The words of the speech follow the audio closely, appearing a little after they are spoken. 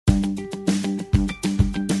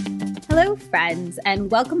Hello, friends,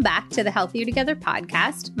 and welcome back to the Healthier Together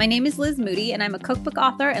podcast. My name is Liz Moody, and I'm a cookbook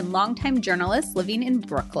author and longtime journalist living in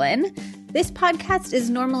Brooklyn. This podcast is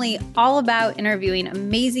normally all about interviewing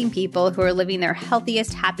amazing people who are living their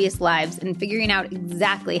healthiest, happiest lives and figuring out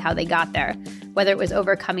exactly how they got there, whether it was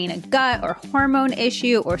overcoming a gut or hormone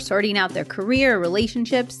issue or sorting out their career or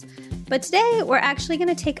relationships. But today, we're actually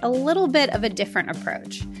going to take a little bit of a different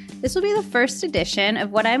approach. This will be the first edition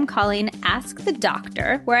of what I'm calling Ask the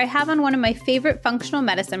Doctor, where I have on one of my favorite functional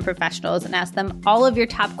medicine professionals and ask them all of your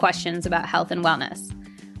top questions about health and wellness.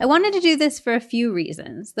 I wanted to do this for a few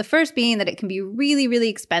reasons. The first being that it can be really, really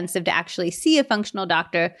expensive to actually see a functional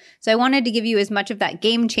doctor, so I wanted to give you as much of that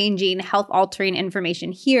game-changing, health-altering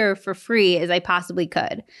information here for free as I possibly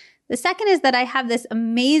could. The second is that I have this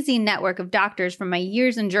amazing network of doctors from my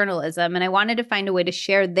years in journalism, and I wanted to find a way to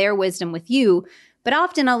share their wisdom with you. But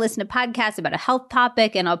often I'll listen to podcasts about a health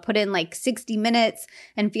topic and I'll put in like 60 minutes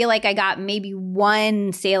and feel like I got maybe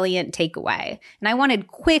one salient takeaway. And I wanted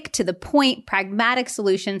quick, to the point, pragmatic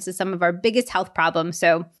solutions to some of our biggest health problems.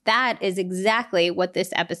 So that is exactly what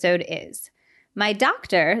this episode is. My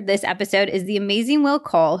doctor this episode is the amazing Will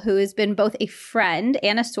Cole, who has been both a friend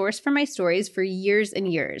and a source for my stories for years and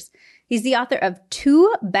years. He's the author of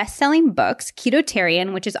 2 best-selling books,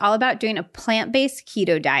 Ketotarian, which is all about doing a plant-based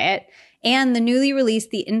keto diet, and the newly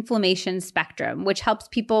released The Inflammation Spectrum, which helps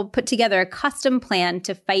people put together a custom plan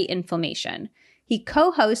to fight inflammation. He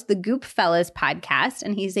co-hosts the Goop Fellas podcast,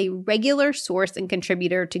 and he's a regular source and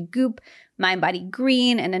contributor to Goop, Mind Body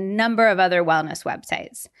Green, and a number of other wellness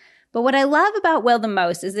websites. But what I love about Will the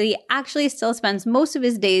most is that he actually still spends most of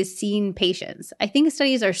his days seeing patients. I think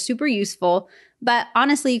studies are super useful, but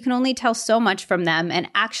honestly, you can only tell so much from them, and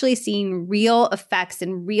actually seeing real effects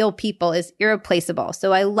in real people is irreplaceable.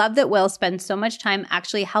 So I love that Will spends so much time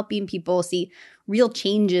actually helping people see real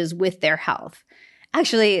changes with their health.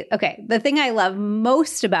 Actually, okay, the thing I love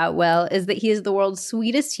most about Will is that he is the world's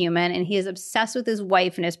sweetest human, and he is obsessed with his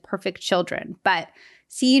wife and his perfect children. But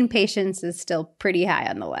seeing patients is still pretty high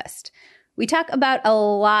on the list. We talk about a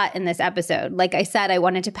lot in this episode. Like I said, I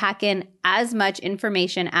wanted to pack in as much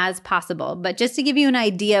information as possible. But just to give you an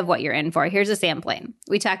idea of what you're in for, here's a sampling.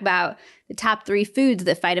 We talk about the top 3 foods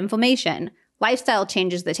that fight inflammation, lifestyle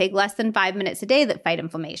changes that take less than 5 minutes a day that fight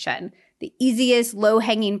inflammation, the easiest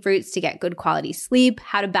low-hanging fruits to get good quality sleep,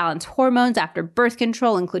 how to balance hormones after birth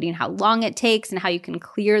control, including how long it takes and how you can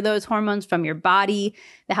clear those hormones from your body,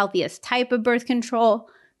 the healthiest type of birth control,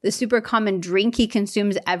 the super common drink he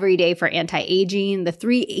consumes every day for anti-aging, the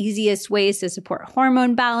 3 easiest ways to support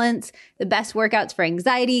hormone balance, the best workouts for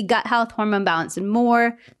anxiety, gut health, hormone balance, and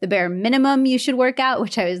more, the bare minimum you should work out,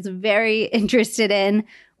 which I was very interested in,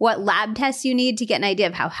 what lab tests you need to get an idea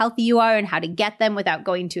of how healthy you are and how to get them without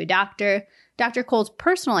going to a doctor, Dr. Cole's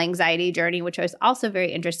personal anxiety journey, which I was also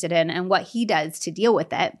very interested in, and what he does to deal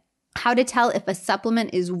with it, how to tell if a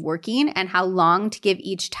supplement is working and how long to give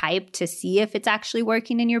each type to see if it's actually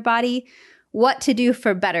working in your body, what to do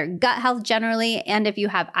for better gut health generally, and if you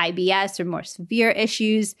have IBS or more severe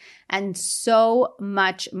issues, and so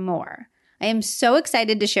much more. I am so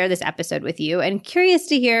excited to share this episode with you and curious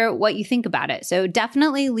to hear what you think about it. So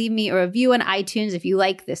definitely leave me a review on iTunes if you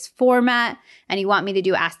like this format and you want me to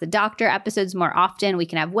do Ask the Doctor episodes more often. We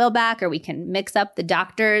can have Will back or we can mix up the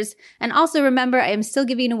doctors. And also remember, I am still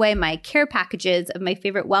giving away my care packages of my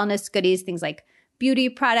favorite wellness goodies, things like beauty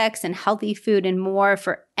products and healthy food and more,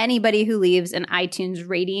 for anybody who leaves an iTunes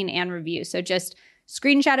rating and review. So just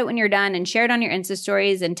screenshot it when you're done and share it on your Insta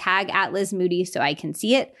stories and tag @LizMoody so I can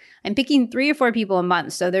see it. I'm picking 3 or 4 people a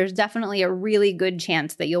month, so there's definitely a really good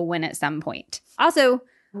chance that you'll win at some point. Also,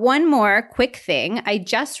 one more quick thing. I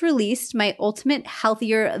just released my Ultimate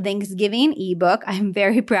Healthier Thanksgiving ebook. I'm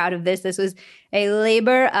very proud of this. This was a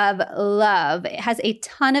labor of love. It has a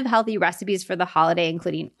ton of healthy recipes for the holiday,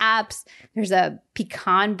 including apps. There's a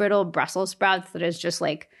pecan brittle Brussels sprouts that is just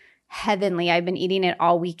like heavenly. I've been eating it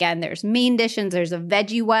all weekend. There's main dishes. There's a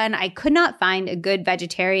veggie one. I could not find a good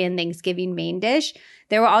vegetarian Thanksgiving main dish.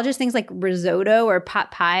 They were all just things like risotto or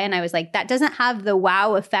pot pie. And I was like, that doesn't have the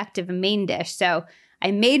wow effect of a main dish. So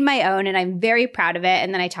I made my own and I'm very proud of it.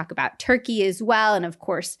 And then I talk about turkey as well. And of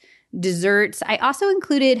course, desserts. I also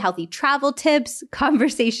included healthy travel tips,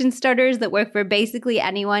 conversation starters that work for basically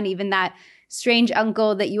anyone, even that strange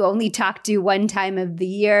uncle that you only talk to one time of the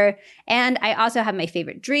year. And I also have my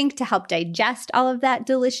favorite drink to help digest all of that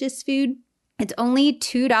delicious food. It's only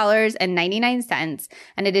 $2.99,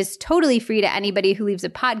 and it is totally free to anybody who leaves a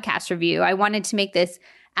podcast review. I wanted to make this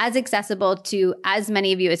as accessible to as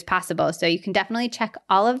many of you as possible. So you can definitely check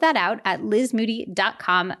all of that out at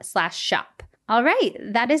lizmoody.com/shop. All right,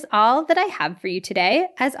 that is all that I have for you today.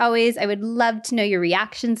 As always, I would love to know your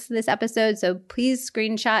reactions to this episode, so please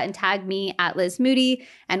screenshot and tag me at Liz Moody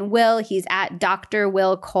and Will. He's at Dr.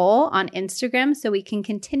 Will Cole on Instagram, so we can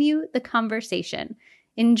continue the conversation.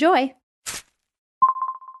 Enjoy.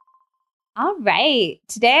 All right,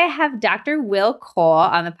 today I have Dr. Will Cole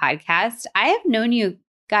on the podcast. I have known you,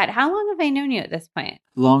 God, how long have I known you at this point?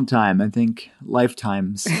 Long time, I think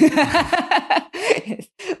lifetimes.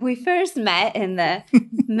 We first met in the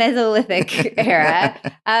Mesolithic era.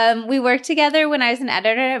 We worked together when I was an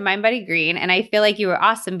editor at MindBody Green, and I feel like you were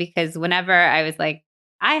awesome because whenever I was like,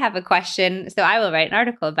 I have a question, so I will write an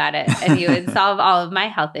article about it, and you would solve all of my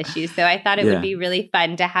health issues. So I thought it would be really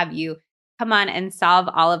fun to have you come on and solve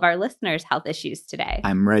all of our listeners' health issues today.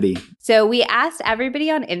 I'm ready. So we asked everybody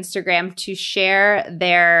on Instagram to share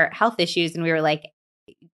their health issues, and we were like,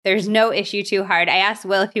 there's no issue too hard. I asked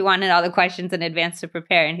Will if he wanted all the questions in advance to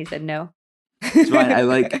prepare, and he said no. It's fine. I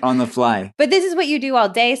like on the fly. But this is what you do all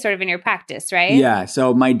day, sort of in your practice, right? Yeah.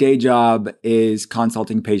 So my day job is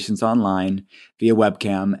consulting patients online via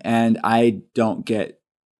webcam, and I don't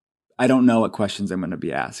know what questions I'm going to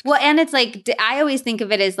be asked. Well, and it's like, I always think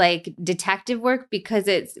of it as like detective work because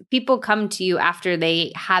it's people come to you after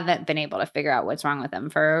they haven't been able to figure out what's wrong with them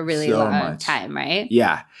for a really long time, right?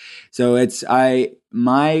 Yeah. So it's,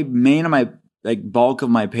 my bulk of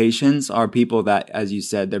my patients are people that, as you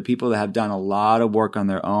said, they're people that have done a lot of work on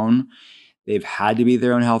their own. They've had to be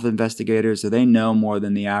their own health investigators, so they know more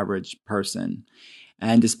than the average person.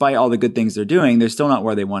 And despite all the good things they're doing, they're still not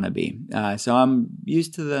where they want to be. So I'm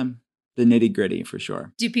used to the nitty gritty for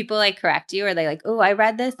sure. Do people like correct you? Or are they like, oh, I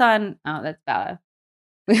read this on, oh, that's Bella.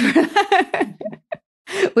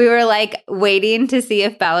 We were like waiting to see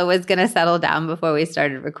if Bella was going to settle down before we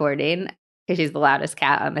started recording because she's the loudest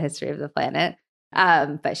cat on the history of the planet.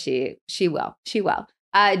 But she will.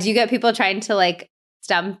 Do you get people trying to like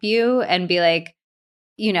stump you and be like,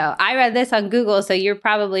 I read this on Google, so you're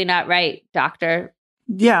probably not right, doctor?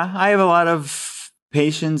 Yeah, I have a lot of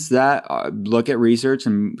patients that look at research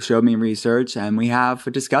and show me research, and we have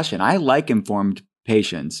a discussion. I like informed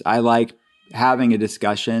patients. I like having a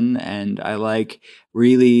discussion, and I like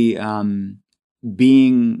really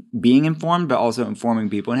being informed, but also informing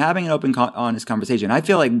people and having an open, honest conversation. I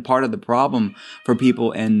feel like part of the problem for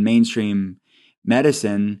people in mainstream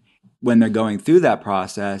medicine when they're going through that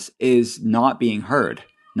process is not being heard,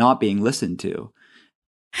 not being listened to.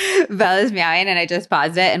 Bella's meowing and I just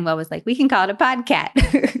paused it and Will was like, we can call it a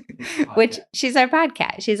podcast, which she's our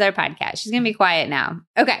podcast. She's going to be quiet now.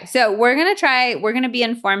 Okay. So we're going to be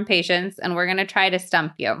informed patients and we're going to try to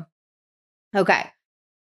stump you. Okay.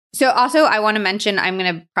 So also I want to mention, I'm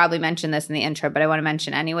going to probably mention this in the intro, but I want to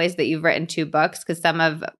mention anyways that you've written 2 books because some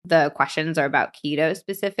of the questions are about keto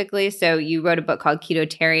specifically. So you wrote a book called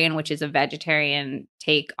Ketotarian, which is a vegetarian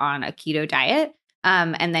take on a keto diet.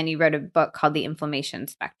 And then you wrote a book called The Inflammation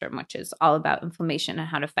Spectrum, which is all about inflammation and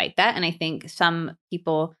how to fight that. And I think some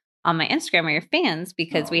people on my Instagram are your fans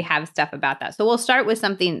because we have stuff about that. So we'll start with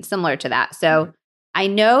something similar to that. So I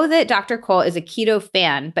know that Dr. Cole is a keto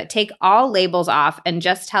fan, but take all labels off and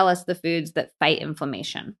just tell us the foods that fight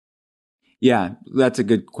inflammation. Yeah, that's a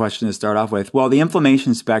good question to start off with. Well, The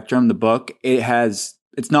Inflammation Spectrum, the book,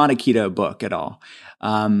 it's not a keto book at all.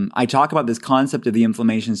 I talk about this concept of the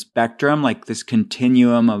inflammation spectrum, like this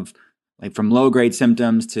continuum of like from low-grade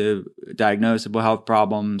symptoms to diagnosable health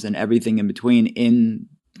problems and everything in between in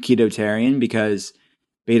Ketotarian because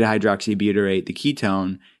beta-hydroxybutyrate, the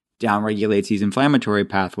ketone, downregulates these inflammatory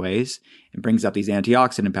pathways and brings up these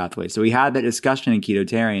antioxidant pathways. So we had that discussion in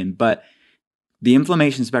Ketotarian, but the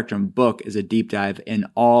Inflammation Spectrum book is a deep dive in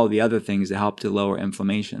all the other things that help to lower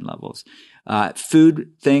inflammation levels.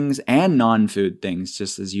 Food things and non-food things,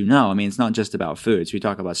 just as you know. I mean, it's not just about foods. We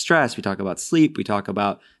talk about stress, we talk about sleep, we talk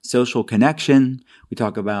about social connection, we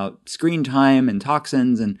talk about screen time and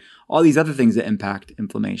toxins and all these other things that impact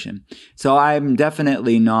inflammation. So I'm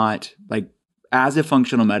definitely not, like, as a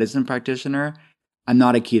functional medicine practitioner, I'm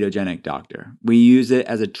not a ketogenic doctor. We use it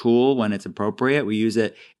as a tool when it's appropriate. We use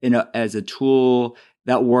it as a tool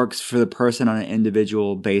that works for the person on an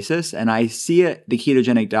individual basis. And I see it, the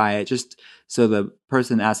ketogenic diet, just so the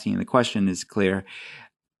person asking the question is clear,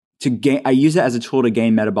 I use it as a tool to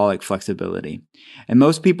gain metabolic flexibility. And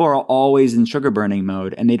most people are always in sugar burning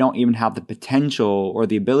mode and they don't even have the potential or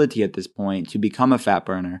the ability at this point to become a fat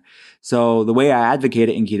burner. So the way I advocate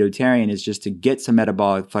it in Ketotarian is just to get some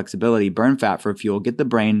metabolic flexibility, burn fat for fuel, get the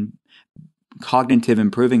brain cognitive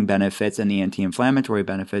improving benefits and the anti-inflammatory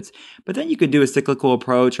benefits. But then you could do a cyclical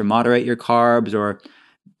approach or moderate your carbs or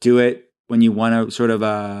do it when you want to sort of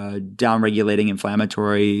down-regulating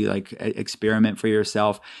inflammatory like experiment for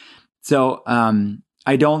yourself. So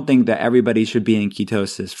I don't think that everybody should be in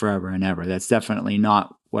ketosis forever and ever. That's definitely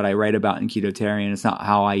not what I write about in Ketotarian. It's not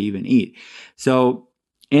how I even eat. So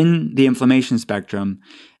in the inflammation spectrum,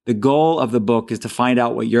 the goal of the book is to find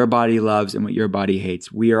out what your body loves and what your body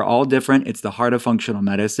hates. We are all different. It's the heart of functional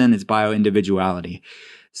medicine. It's bioindividuality.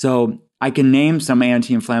 So I can name some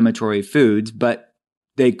anti-inflammatory foods, but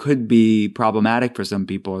they could be problematic for some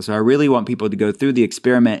people. So I really want people to go through the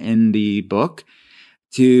experiment in the book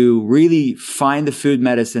to really find the food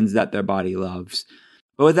medicines that their body loves.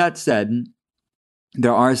 But with that said,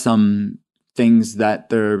 there are some things that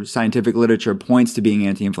the scientific literature points to being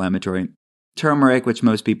anti-inflammatory. Turmeric, which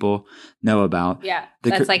most people know about. Yeah,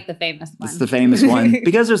 that's like the famous one. It's the famous one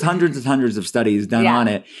because there's hundreds and hundreds of studies done on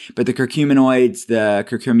it. But the curcuminoids, the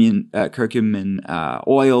curcumin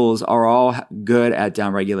oils are all good at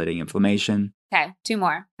downregulating inflammation. Okay, 2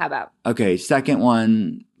 more. How about? Okay, second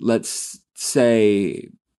one, let's say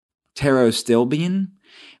pterostilbene,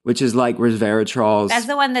 which is like resveratrol. That's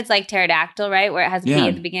the one that's like pterodactyl, right? Where it has a P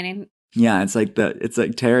at the beginning. Yeah, it's like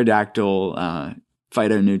pterodactyl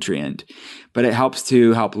phytonutrient, but it helps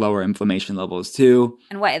lower inflammation levels too.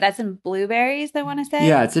 And what? That's in blueberries, I want to say?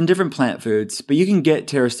 Yeah, it's in different plant foods, but you can get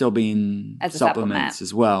pterostilbene as supplements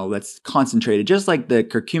as well. That's concentrated, just like the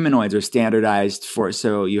curcuminoids are standardized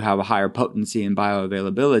so you have a higher potency and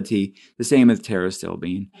bioavailability. The same with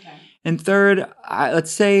pterostilbene. Okay. And third,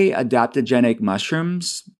 let's say adaptogenic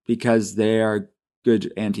mushrooms, because they are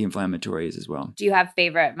good anti-inflammatories as well. Do you have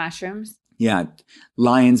favorite mushrooms? Yeah,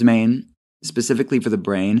 lion's mane, specifically for the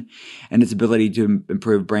brain and its ability to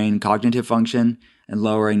improve brain cognitive function and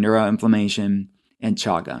lowering neuroinflammation, and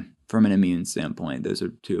chaga from an immune standpoint. Those are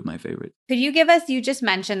 2 of my favorites. Could you give us, you just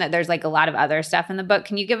mentioned that there's like a lot of other stuff in the book.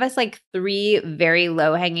 Can you give us like 3 very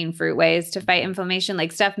low hanging fruit ways to fight inflammation?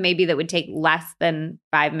 Like stuff maybe that would take less than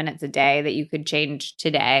 5 minutes a day that you could change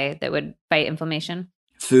today that would fight inflammation?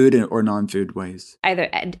 Food or non-food ways? Either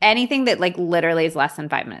anything that like literally is less than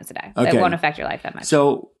 5 minutes a day. Okay. That won't affect your life that much.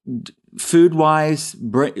 So food-wise,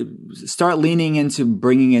 start leaning into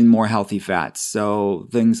bringing in more healthy fats. So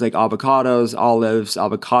things like avocados, olives,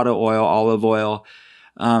 avocado oil, olive oil,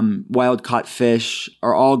 wild-caught fish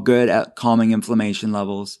are all good at calming inflammation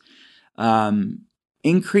levels.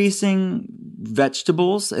 Increasing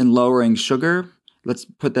vegetables and lowering sugar. Let's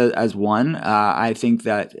put that as one. I think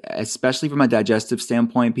that especially from a digestive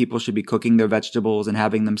standpoint, people should be cooking their vegetables and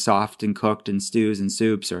having them soft and cooked in stews and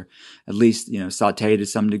soups, or at least, sauteed to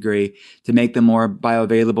some degree to make them more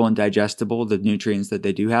bioavailable and digestible, the nutrients that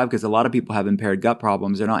they do have, because a lot of people have impaired gut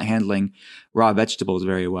problems. They're not handling raw vegetables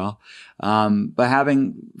very well. But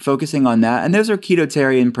focusing on that, and those are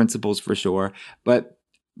ketotarian principles for sure, but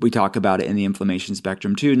we talk about it in the inflammation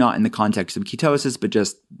spectrum too, not in the context of ketosis, but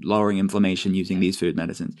just lowering inflammation using these food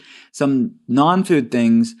medicines. Some non-food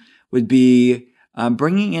things would be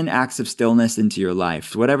bringing in acts of stillness into your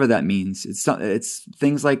life, whatever that means. It's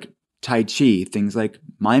things like Tai Chi, things like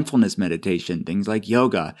mindfulness meditation, things like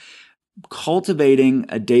yoga. Cultivating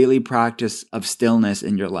a daily practice of stillness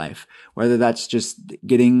in your life, whether that's just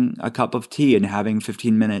getting a cup of tea and having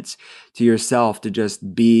 15 minutes to yourself to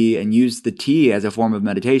just be and use the tea as a form of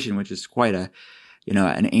meditation, which is quite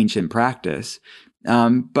an ancient practice.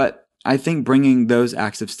 But I think bringing those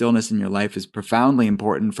acts of stillness in your life is profoundly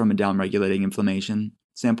important from a downregulating inflammation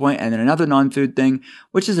standpoint. And then another non-food thing,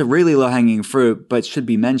 which is a really low-hanging fruit, but should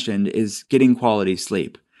be mentioned, is getting quality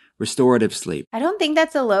sleep. Restorative sleep. I don't think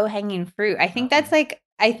that's a low hanging fruit. I think that's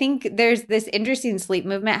I think there's this interesting sleep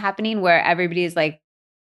movement happening where everybody is like,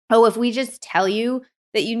 oh, if we just tell you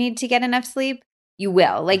that you need to get enough sleep, you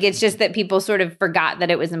will. Like, it's just that people sort of forgot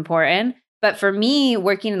that it was important. But for me,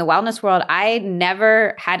 working in the wellness world, I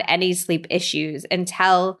never had any sleep issues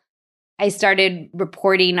until I started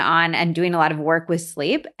reporting on and doing a lot of work with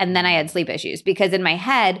sleep. And then I had sleep issues because in my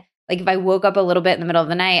head, like if I woke up a little bit in the middle of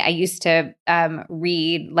the night, I used to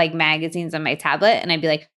read like magazines on my tablet and I'd be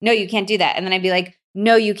like, no, you can't do that. And then I'd be like,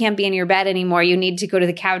 no, you can't be in your bed anymore. You need to go to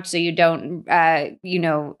the couch so you don't,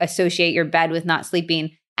 associate your bed with not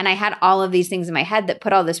sleeping. And I had all of these things in my head that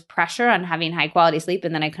put all this pressure on having high quality sleep.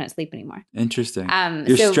 And then I couldn't sleep anymore. Interesting.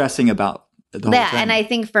 You're stressing about the whole thing. And I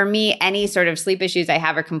think for me, any sort of sleep issues I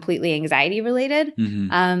have are completely anxiety related.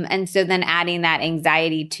 Mm-hmm. And so then adding that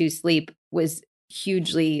anxiety to sleep was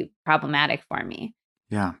hugely problematic for me.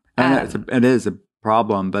 Yeah. And it is a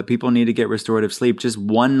problem, but people need to get restorative sleep. Just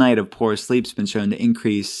one night of poor sleep's been shown to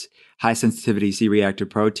increase high sensitivity C-reactive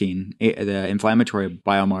protein, the inflammatory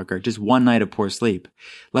biomarker, just one night of poor sleep,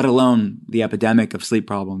 let alone the epidemic of sleep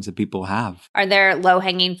problems that people have. Are there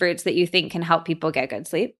low-hanging fruits that you think can help people get good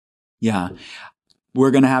sleep? Yeah.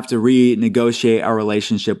 we're going to have to renegotiate our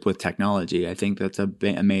relationship with technology. I think that's a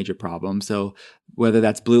major problem. So whether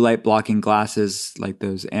that's blue light blocking glasses, like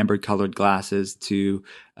those amber colored glasses, to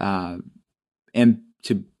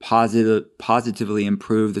positively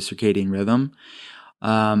improve the circadian rhythm,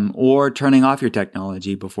 or turning off your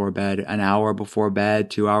technology before bed, an hour before bed,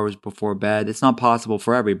 2 hours before bed. It's not possible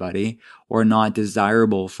for everybody, or not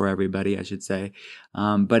desirable for everybody, I should say.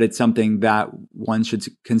 But it's something that one should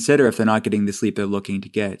consider if they're not getting the sleep they're looking to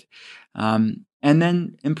get. And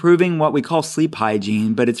then improving what we call sleep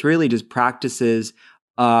hygiene, but it's really just practices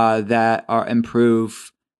that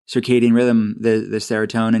improve circadian rhythm, the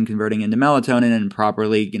serotonin converting into melatonin, and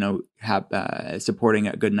properly, supporting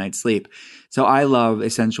a good night's sleep. So I love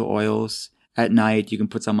essential oils at night. You can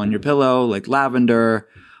put some on your pillow, like lavender,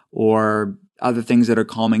 or other things that are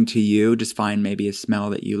calming to you. Just find maybe a smell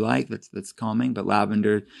that you like that's calming. But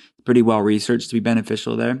lavender is pretty well researched to be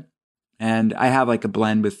beneficial there. And I have like a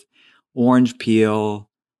blend with orange peel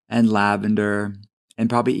and lavender and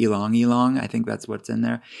probably ylang ylang. I think that's what's in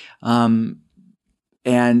there.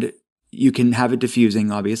 And you can have it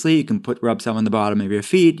diffusing, obviously. You can rub some on the bottom of your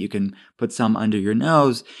feet. You can put some under your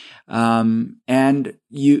nose. And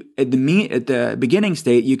you, at the beginning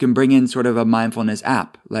state, you can bring in sort of a mindfulness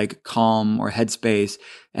app like Calm or Headspace,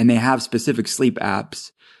 and they have specific sleep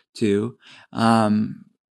apps too. And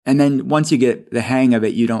then once you get the hang of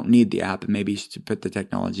it, you don't need the app, and maybe you should put the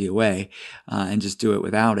technology away and just do it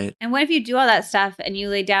without it. And what if you do all that stuff and you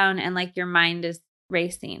lay down and like your mind is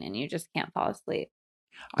racing and you just can't fall asleep?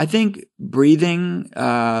 I think breathing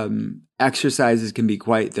exercises can be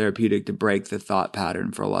quite therapeutic to break the thought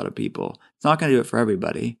pattern for a lot of people. It's not going to do it for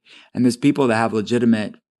everybody. And there's people that have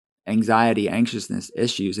legitimate anxiety, anxiousness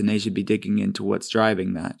issues, and they should be digging into what's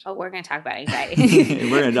driving that. Oh, we're going to talk about anxiety.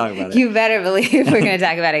 We're going to talk about it. You better believe we're going to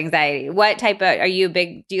talk about anxiety. What type of, are you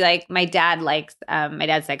big, do you like, my dad's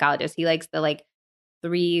a psychologist. He likes the like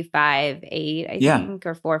 3-5-8, I think,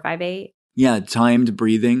 or 4-5-8. Yeah, timed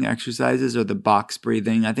breathing exercises or the box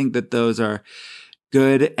breathing. I think that those are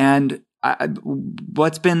good. And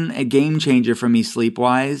what's been a game changer for me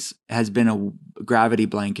sleep-wise has been a gravity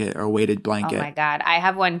blanket or a weighted blanket. Oh my God. I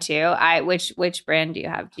have one too. Which brand do you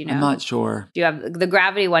have? Do you know? I'm not sure. Do you have the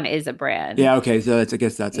gravity one is a brand? Yeah. Okay. So I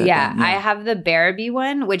guess that's it. Yeah, then. Yeah. I have the Bearby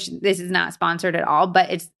one, which this is not sponsored at all, but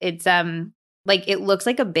it's like it looks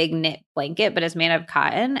like a big knit blanket, but it's made of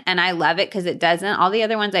cotton. And I love it because it doesn't. All the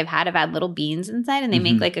other ones I've had have had little beans inside and they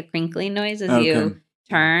make like a crinkling noise as you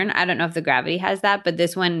turn. I don't know if the Gravity has that, but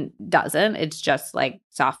this one doesn't. It's just like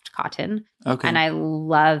soft cotton. Okay. And I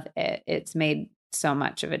love it. It's made so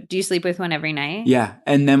much of it. Do you sleep with one every night? Yeah.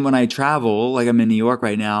 And then when I travel, like I'm in New York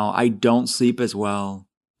right now, I don't sleep as well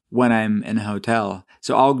when I'm in a hotel.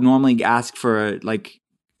 So I'll normally ask for like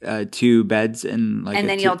 2 beds and like, and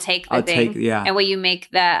then you'll take the thing. And will you make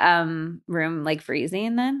the room like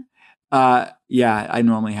freezing then? Yeah, I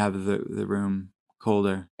normally have the room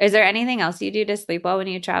colder. Is there anything else you do to sleep well when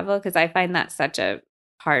you travel? Because I find that such a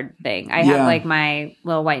hard thing. I have like my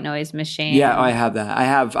little white noise machine. Yeah, I have that.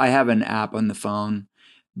 I have an app on the phone.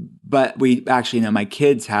 But we actually know my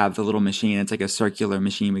kids have the little machine. It's like a circular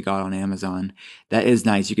machine we got on Amazon. That is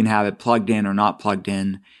nice. You can have it plugged in or not plugged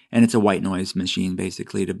in, and it's a white noise machine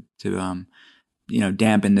basically to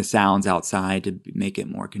dampen the sounds outside to make it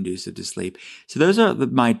more conducive to sleep. So those are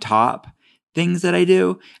my top things that I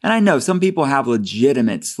do. And I know some people have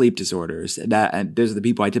legitimate sleep disorders. Those are the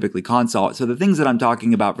people I typically consult. So the things that I'm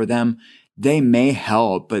talking about for them, they may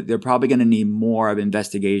help, but they're probably going to need more of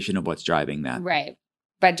investigation of what's driving that. Right.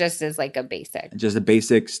 But just as like a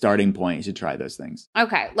basic starting point, you should try those things.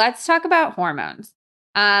 Okay, let's talk about hormones.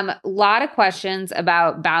 Lot of questions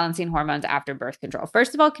about balancing hormones after birth control.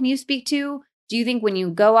 First of all, can you speak to, do you think when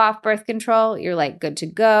you go off birth control, you're like good to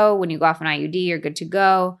go? When you go off an IUD, you're good to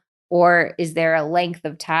go? Or is there a length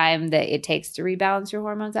of time that it takes to rebalance your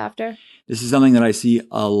hormones after? This is something that I see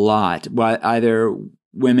a lot. Either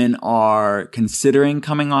women are considering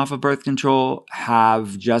coming off of birth control,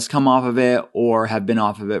 have just come off of it, or have been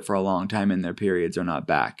off of it for a long time and their periods are not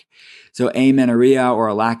back. So amenorrhea or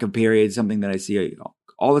a lack of periods, something that I see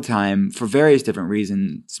all the time for various different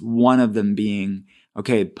reasons. One of them being,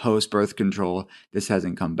 okay, post-birth control, this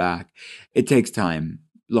hasn't come back. It takes time.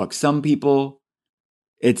 Look, some people,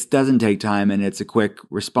 it doesn't take time and it's a quick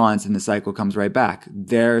response and the cycle comes right back.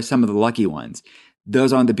 They're some of the lucky ones.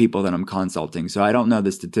 Those aren't the people that I'm consulting. So I don't know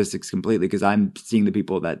the statistics completely because I'm seeing the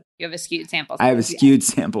people that... You have a skewed sample. I have a skewed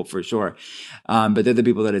sample for sure. But they're the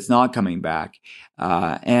people that it's not coming back.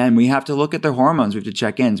 And we have to look at their hormones. We have to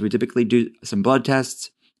check in. So we typically do some blood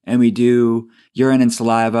tests and we do urine and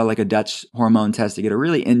saliva, like a Dutch hormone test to get a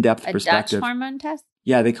really in-depth perspective. A Dutch hormone test?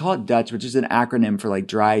 Yeah, they call it Dutch, which is an acronym for like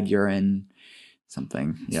dried urine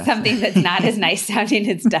something. Yeah. Something that's not as nice sounding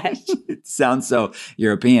as Dutch. It sounds so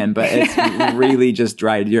European, but it's really just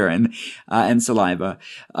dried urine and saliva.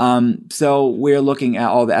 So we're looking at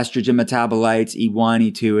all the estrogen metabolites,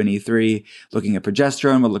 E1, E2, and E3, looking at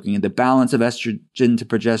progesterone. We're looking at the balance of estrogen to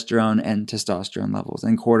progesterone and testosterone levels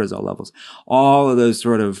and cortisol levels. All of those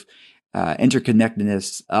sort of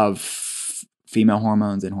interconnectedness of female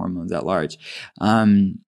hormones and hormones at large.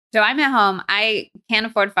 So I'm at home. I can't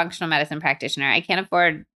afford functional medicine practitioner. I can't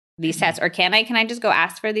afford these tests. Or can I? Can I just go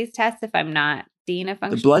ask for these tests if I'm not seeing a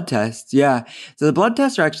functional? The blood tests, yeah. So the blood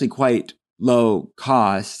tests are actually quite low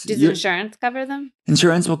cost. Does insurance cover them?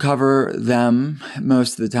 Insurance will cover them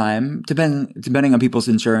most of the time, depending on people's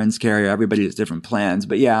insurance carrier. Everybody has different plans,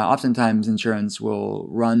 but yeah, oftentimes insurance will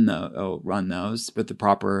run those with the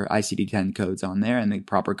proper ICD-10 codes on there and the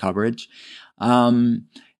proper coverage.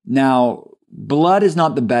 Now, blood is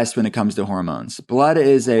not the best when it comes to hormones. Blood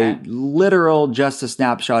is a literal just a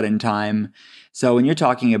snapshot in time. So when you're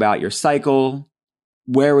talking about your cycle,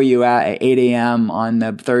 where were you at 8 a.m. on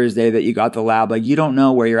the Thursday that you got the lab? Like, you don't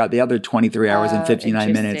know where you're at the other 23 hours and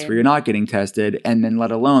 59 minutes where you're not getting tested, and then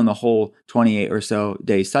let alone the whole 28 or so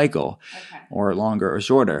day cycle, or longer or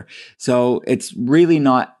shorter. So it's really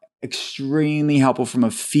not extremely helpful from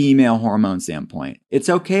a female hormone standpoint. It's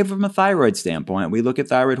okay from a thyroid standpoint. We look at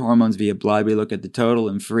thyroid hormones via blood. We look at the total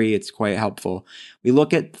and free. It's quite helpful. We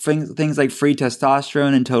look at things like free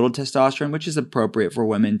testosterone and total testosterone, which is appropriate for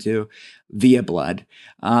women too, via blood.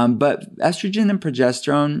 But estrogen and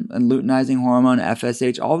progesterone and luteinizing hormone,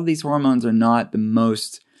 FSH, all of these hormones are not the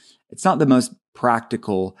most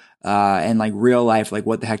practical and like real life, like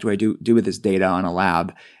what the heck do I do with this data on a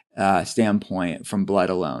lab standpoint from blood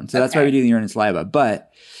alone. So that's why we do the urine and saliva.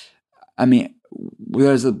 But I mean, we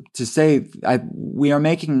are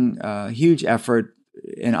making a huge effort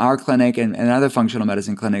in our clinic and other functional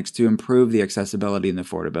medicine clinics to improve the accessibility and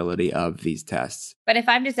affordability of these tests. But if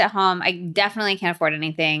I'm just at home, I definitely can't afford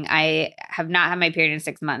anything. I have not had my period in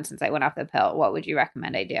 6 months since I went off the pill. What would you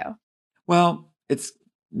recommend I do? Well, if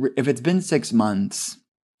it's been 6 months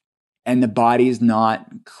and the body's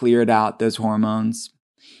not cleared out those hormones,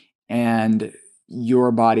 and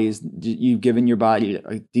you've given your body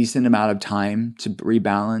a decent amount of time to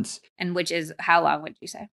rebalance. And which is how long would you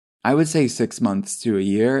say? I would say 6 months to a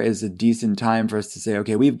year is a decent time for us to say,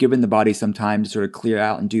 okay, we've given the body some time to sort of clear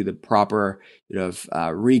out and do the proper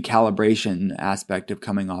recalibration aspect of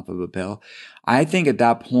coming off of a pill. I think at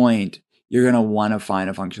that point, you're going to want to find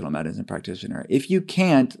a functional medicine practitioner. If you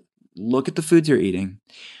can't, look at the foods you're eating.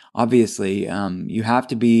 Obviously, you have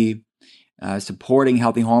to be supporting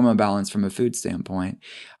healthy hormone balance from a food standpoint.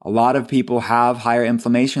 A lot of people have higher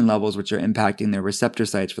inflammation levels, which are impacting their receptor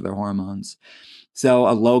sites for their hormones. So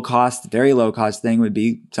a very low cost thing would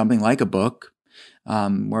be something like a book,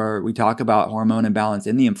 where we talk about hormone imbalance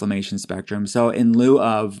in the inflammation spectrum. So in lieu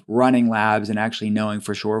of running labs and actually knowing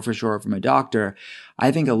for sure from a doctor,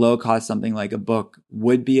 I think a low cost something like a book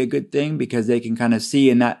would be a good thing, because they can kind of see.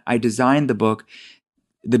 And that I designed the book.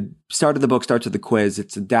 The start of the book starts with a quiz.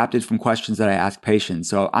 It's adapted from questions that I ask patients.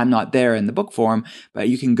 So I'm not there in the book form, but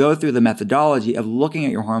you can go through the methodology of looking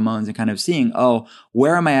at your hormones and kind of seeing,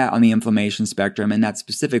 where am I at on the inflammation spectrum? And that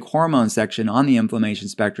specific hormone section on the inflammation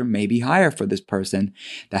spectrum may be higher for this person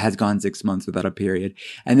that has gone 6 months without a period.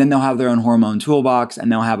 And then they'll have their own hormone toolbox,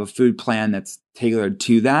 and they'll have a food plan that's tailored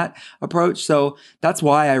to that approach. So that's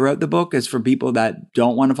why I wrote the book, is for people that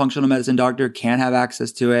don't want a functional medicine doctor, can't have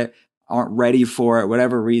access to it, aren't ready for it,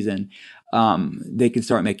 whatever reason, they can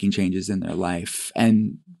start making changes in their life.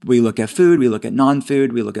 And we look at food, we look at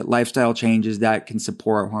non-food, we look at lifestyle changes that can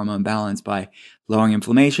support hormone balance by lowering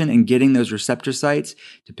inflammation and getting those receptor sites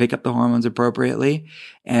to pick up the hormones appropriately,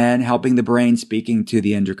 and helping the brain speaking to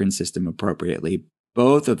the endocrine system appropriately.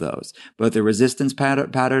 Both of those, both a resistance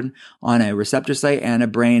pattern on a receptor site and a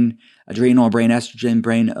brain adrenal, brain estrogen,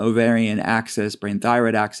 brain ovarian axis, brain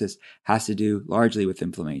thyroid axis, has to do largely with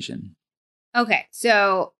inflammation. Okay,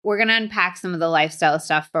 so we're going to unpack some of the lifestyle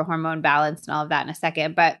stuff for hormone balance and all of that in a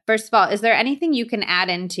second. But first of all, is there anything you can add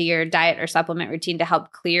into your diet or supplement routine to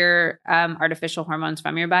help clear artificial hormones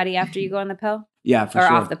from your body after you go on the pill? Yeah, for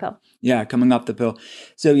sure. Or off the pill? Yeah, coming off the pill.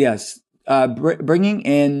 So yes, bringing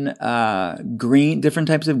in different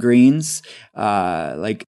types of greens,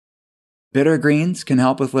 like bitter greens can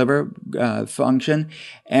help with liver function,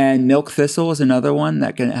 and milk thistle is another one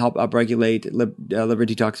that can help upregulate liver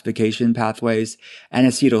detoxification pathways. And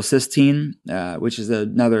acetylcysteine, which is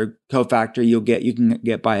another cofactor you can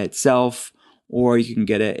get by itself, or you can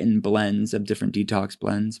get it in blends of different detox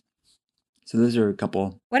blends. So those are a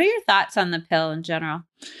couple. What are your thoughts on the pill in general?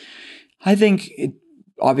 I think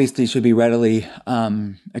obviously should be readily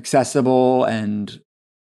accessible and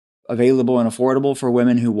available and affordable for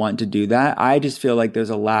women who want to do that. I just feel like there's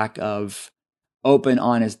a lack of open,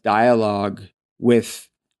 honest dialogue with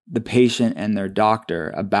the patient and their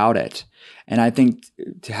doctor about it. And I think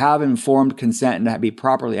to have informed consent and to be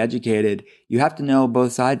properly educated, you have to know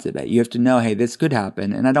both sides of it. You have to know, hey, this could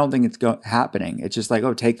happen. And I don't think it's happening. It's just like,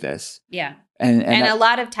 oh, take this. Yeah. And a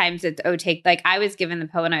lot of times it's, oh, take, like I was given the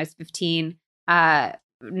pill when I was 15,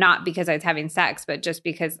 not because I was having sex, but just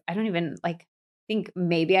because I don't even like, think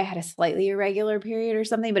maybe I had a slightly irregular period or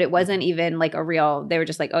something, but it wasn't even like a real, they were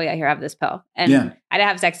just like, oh yeah, here, have this pill. And I didn't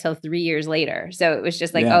have sex till 3 years later. So it was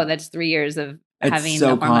just like, oh, that's 3 years of having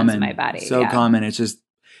the hormones in my body. So common. It's just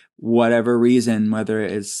whatever reason, whether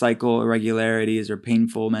it's cycle irregularities or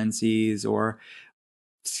painful menses or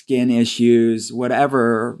skin issues,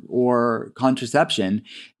 whatever, or contraception,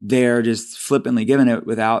 they're just flippantly given it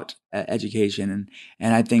without education.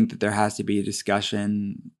 And I think that there has to be a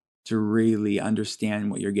discussion to really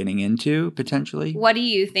understand what you're getting into potentially. What do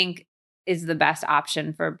you think is the best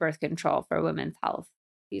option for birth control for women's health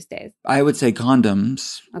these days? I would say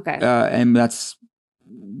condoms. Okay. And that's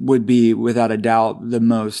would be without a doubt the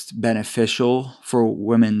most beneficial for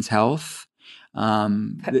women's health.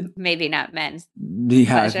 But maybe not men's.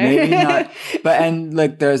 Yeah, maybe not. But and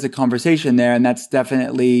like there's a conversation there, and that's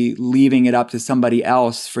definitely leaving it up to somebody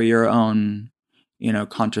else for your own,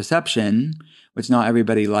 contraception, which not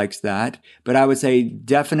everybody likes that. But I would say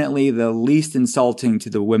definitely the least insulting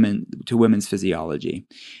to women's physiology.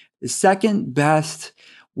 The second best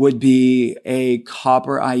would be a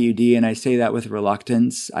copper IUD, and I say that with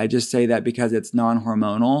reluctance. I just say that because it's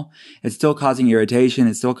non-hormonal. It's still causing irritation.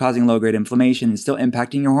 It's still causing low-grade inflammation. It's still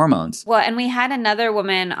impacting your hormones. Well, and we had another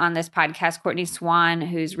woman on this podcast, Courtney Swan,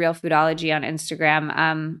 who's Real Foodology on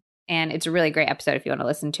Instagram, and it's a really great episode if you want to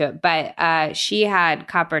listen to it. But she had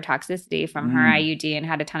copper toxicity from her IUD and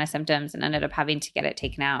had a ton of symptoms and ended up having to get it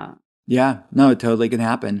taken out. Yeah, no, it totally can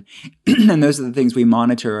happen. And those are the things we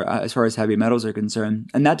monitor as far as heavy metals are concerned.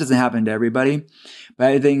 And that doesn't happen to everybody. But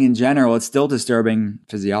I think in general, it's still disturbing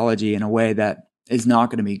physiology in a way that is not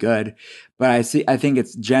going to be good. But I think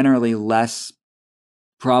it's generally less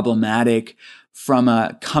problematic from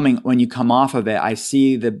when you come off of it. I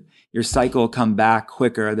see your cycle come back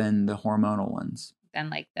quicker than the hormonal ones. Than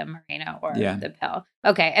like the Mirena or the pill.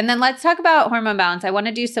 Okay. And then let's talk about hormone balance. I want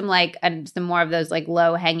to do some some more of those like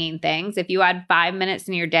low hanging things. If you had 5 minutes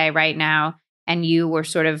in your day right now and you were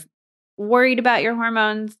sort of worried about your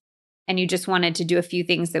hormones and you just wanted to do a few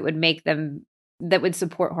things that would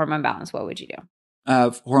support hormone balance, what would you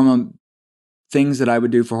do? Hormone things that I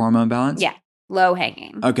would do for hormone balance? Yeah. Low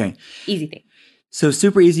hanging. Okay. Easy thing. So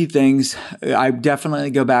super easy things. I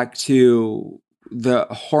definitely go back to the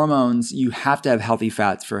hormones. You have to have healthy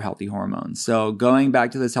fats for healthy hormones. So going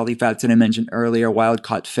back to those healthy fats that I mentioned earlier, wild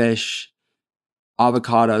caught fish,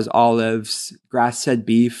 avocados, olives, grass-fed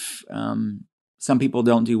beef. Some people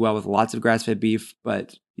don't do well with lots of grass-fed beef,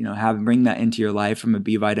 but bring that into your life from a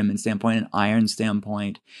B vitamin standpoint, an iron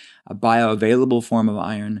standpoint, a bioavailable form of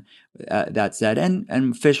iron. That said,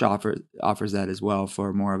 and fish offers that as well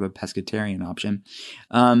for more of a pescatarian option.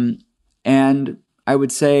 And I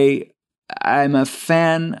would say I'm a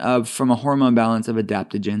fan of, from a hormone balance, of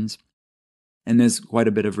adaptogens. And there's quite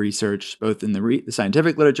a bit of research, both in the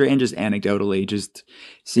scientific literature and just anecdotally, just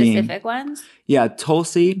seeing. Specific ones? Yeah,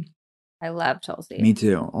 Tulsi. I love Tulsi. Me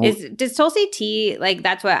too. Does Tulsi tea,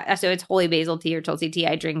 so it's holy basil tea or Tulsi tea.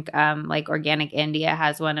 I drink like Organic India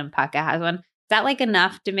has one and Pukka has one. Is that like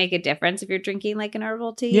enough to make a difference if you're drinking like an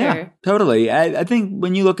herbal tea? Yeah, totally. I think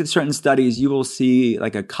when you look at certain studies, you will see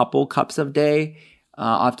like a couple cups a day.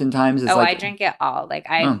 Oftentimes it's I drink it all. Like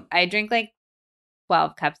I drink like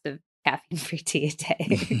 12 cups of caffeine-free tea a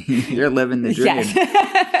day. You're living the dream.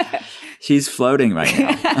 Yes. She's floating right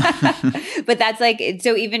now. But that's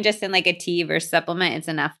so even just in like a tea versus supplement, it's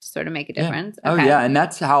enough to sort of make a difference. Yeah. Okay. Oh yeah. And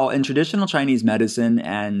that's how in traditional Chinese medicine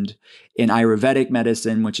and in Ayurvedic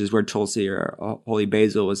medicine, which is where Tulsi or holy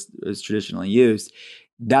basil was traditionally used,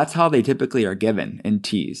 that's how they typically are given in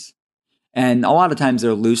teas. And a lot of times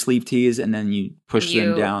they're loose leaf teas, and then you push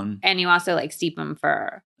them down. And you also like steep them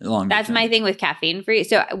for long. That's my thing with caffeine free.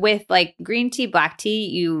 So with like green tea, black tea,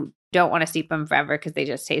 you don't want to steep them forever because they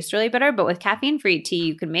just taste really bitter. But with caffeine free tea,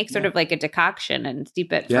 you can make sort of like a decoction and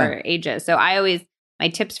steep it for ages. So my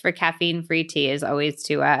tips for caffeine free tea is always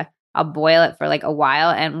to I'll boil it for like a while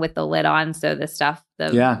and with the lid on so the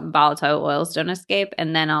volatile oils don't escape.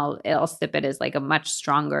 And then I'll sip it as like a much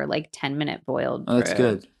stronger, like 10-minute boiled brew. Oh, that's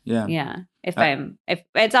good. Yeah. Yeah. If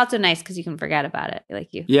it's also nice because you can forget about it,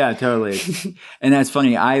 like you. Yeah, totally. And that's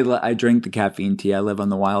funny. I drink the caffeine tea. I live on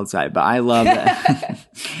the wild side, but I love that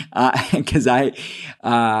because I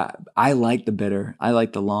like the bitter. I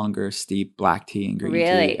like the longer, steep black tea and green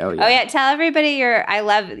really? tea. Oh yeah. Tell everybody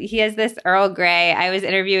he has this Earl Grey. I was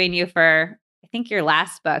interviewing you for, I think, your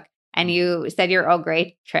last book. And you said your Earl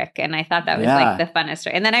Grey trick, and I thought that was like the funnest.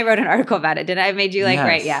 And then I wrote an article about it. Did I made you like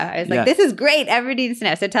write? Yeah, I was like, this is great. Everybody needs to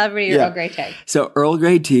know. So tell everybody your Earl Grey trick. So Earl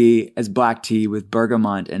Grey tea is black tea with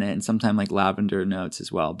bergamot in it, and sometimes like lavender notes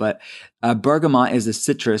as well. But bergamot is a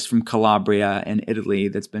citrus from Calabria in Italy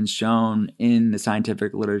that's been shown in the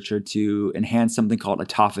scientific literature to enhance something called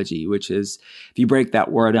autophagy, which is, if you break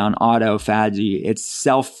that word down, autophagy, it's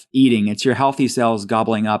self-eating. It's your healthy cells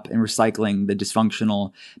gobbling up and recycling the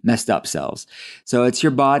dysfunctional, messed up cells. So it's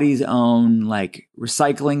your body's own like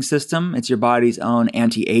recycling system. It's your body's own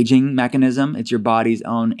anti-aging mechanism. It's your body's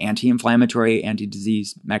own anti-inflammatory,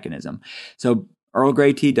 anti-disease mechanism. So Earl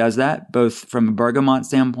Grey tea does that, both from a bergamot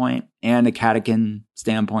standpoint and a catechin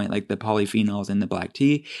standpoint, like the polyphenols in the black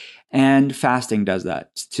tea. And fasting does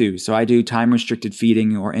that too. So I do time-restricted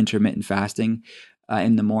feeding or intermittent fasting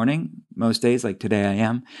in the morning, most days, like today I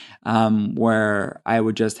am, where I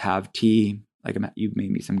would just have tea. Like you've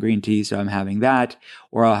made me some green tea, so I'm having that.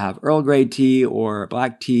 Or I'll have Earl Grey tea or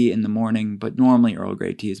black tea in the morning. But normally Earl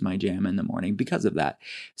Grey tea is my jam in the morning because of that.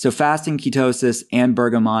 So fasting, ketosis, and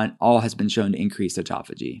bergamot all has been shown to increase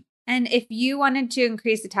autophagy. And if you wanted to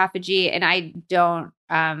increase autophagy, and I don't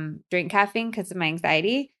drink caffeine because of my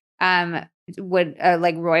anxiety, would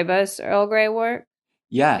like rooibos Earl Grey work?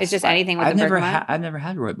 Yes. It's just anything with bergamot? I've never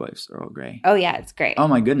had rooibos Earl Grey. Oh, yeah. It's great. Oh,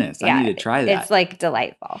 my goodness. Yeah, I need to try that. It's like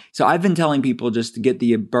delightful. So I've been telling people just to get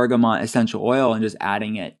the bergamot essential oil and just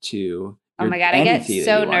adding it to oh, my God. I get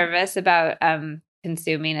so nervous about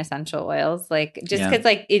consuming essential oils. Like, just because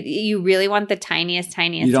like you really want the tiniest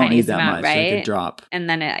you don't need that amount, much, right? Like a drop. And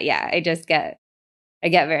then, I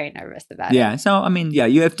get very nervous about it. Yeah. So, I mean,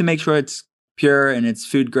 you have to make sure it's pure and it's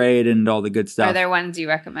food grade and all the good stuff. Are there ones you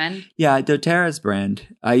recommend? Yeah, doTERRA's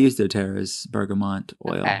brand. I use doTERRA's bergamot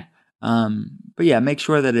oil. Okay. But yeah, make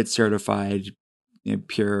sure that it's certified,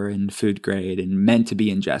 pure and food grade and meant to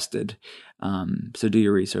be ingested. So do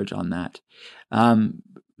your research on that.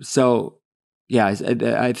 So yeah,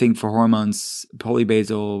 I think for hormones,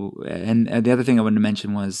 polybasal, and the other thing I wanted to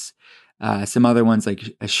mention was some other ones like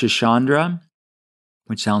Shishandra,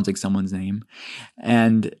 which sounds like someone's name,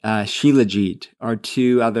 and Shilajit are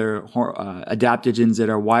two other adaptogens that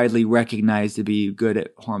are widely recognized to be good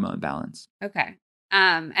at hormone balance. Okay.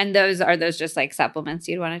 And are those just like supplements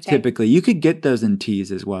you'd want to take? Typically, you could get those in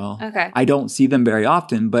teas as well. Okay. I don't see them very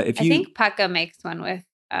often, but I think Pukka makes one with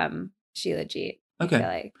Shilajit.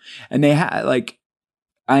 Okay. And they have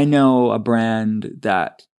I know a brand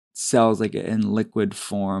that sells like in liquid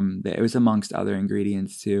form. It was amongst other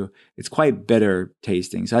ingredients too. It's quite bitter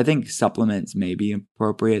tasting. So I think supplements may be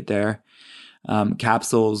appropriate there.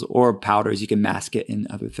 Capsules or powders, you can mask it in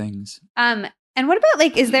other things. And what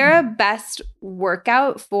about is there a best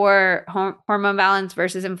workout for hormone balance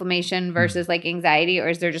versus inflammation versus like anxiety? Or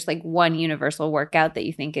is there just like one universal workout that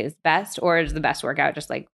you think is best? Or is the best workout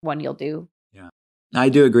just like one you'll do? Yeah, I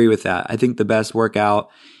do agree with that. I think the best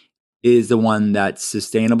workout is the one that's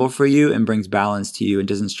sustainable for you and brings balance to you and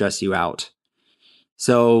doesn't stress you out.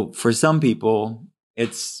 So for some people,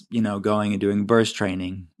 it's, going and doing burst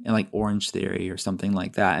training and like Orange Theory or something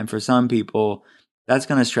like that. And for some people, that's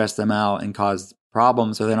going to stress them out and cause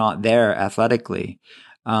problems, so they're not there athletically.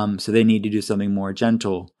 So they need to do something more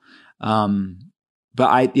gentle. But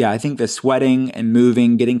I think the sweating and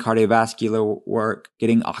moving, getting cardiovascular work,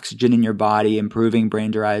 getting oxygen in your body, improving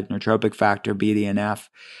brain-derived neurotrophic factor, BDNF,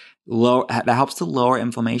 that helps to lower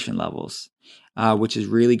inflammation levels, which is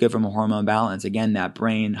really good from a hormone balance. Again, that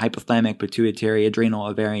brain, hypothalamic, pituitary, adrenal,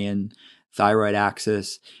 ovarian, thyroid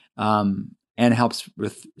axis, and helps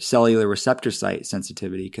with cellular receptor site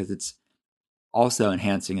sensitivity because it's also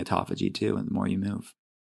enhancing autophagy too, and the more you move.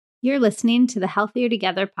 You're listening to the Healthier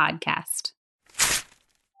Together podcast.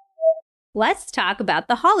 Let's talk about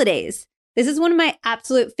the holidays. This is one of my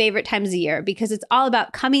absolute favorite times of year because it's all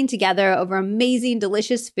about coming together over amazing,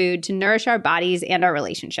 delicious food to nourish our bodies and our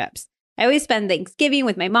relationships. I always spend Thanksgiving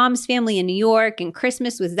with my mom's family in New York and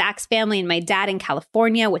Christmas with Zach's family and my dad in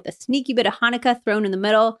California with a sneaky bit of Hanukkah thrown in the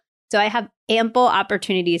middle. So I have ample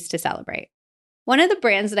opportunities to celebrate. One of the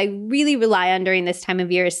brands that I really rely on during this time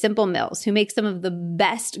of year is Simple Mills, who make some of the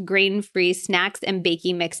best grain-free snacks and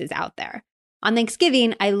baking mixes out there. On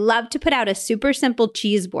Thanksgiving, I love to put out a super simple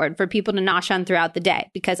cheese board for people to nosh on throughout the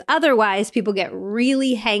day because otherwise people get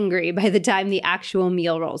really hangry by the time the actual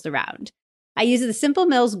meal rolls around. I use the Simple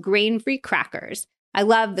Mills grain-free crackers. I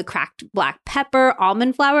love the cracked black pepper,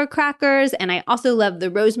 almond flour crackers, and I also love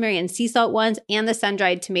the rosemary and sea salt ones and the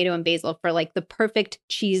sun-dried tomato and basil for like the perfect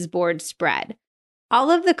cheese board spread.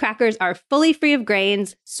 All of the crackers are fully free of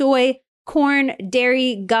grains, soy, corn,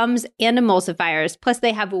 dairy, gums, and emulsifiers. Plus,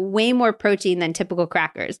 they have way more protein than typical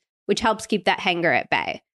crackers, which helps keep that hanger at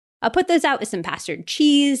bay. I'll put those out with some pastured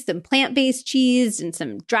cheese, some plant-based cheese, and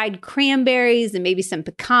some dried cranberries, and maybe some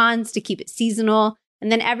pecans to keep it seasonal.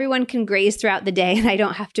 And then everyone can graze throughout the day, and I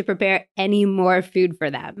don't have to prepare any more food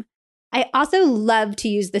for them. I also love to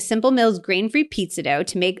use the Simple Mills grain-free pizza dough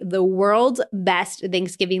to make the world's best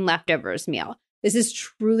Thanksgiving leftovers meal. This is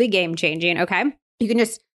truly game-changing, okay? You can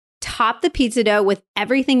just top the pizza dough with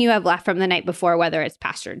everything you have left from the night before, whether it's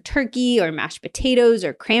pastured turkey or mashed potatoes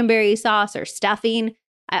or cranberry sauce or stuffing.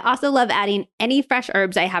 I also love adding any fresh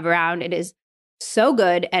herbs I have around. It is so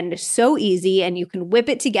good and so easy, and you can whip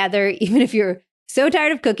it together even if you're so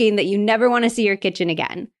tired of cooking that you never want to see your kitchen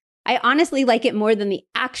again. I honestly like it more than the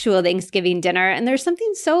actual Thanksgiving dinner, and there's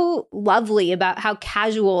something so lovely about how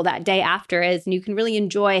casual that day after is, and you can really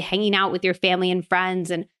enjoy hanging out with your family and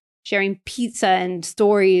friends and sharing pizza and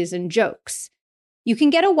stories and jokes. You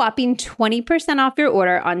can get a whopping 20% off your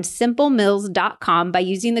order on simplemills.com by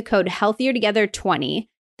using the code HEALTHIERTOGETHER20.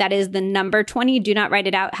 That is the number 20. Do not write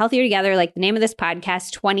it out. Healthier Together, like the name of this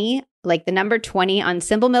podcast, 20, like the number 20 on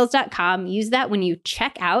simplemills.com. Use that when you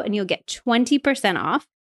check out and you'll get 20% off.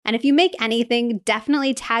 And if you make anything,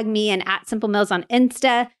 definitely tag me and at Simple Mills on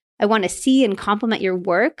Insta. I want to see and compliment your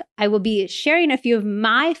work. I will be sharing a few of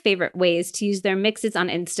my favorite ways to use their mixes on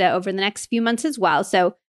Insta over the next few months as well.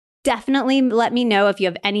 So definitely let me know if you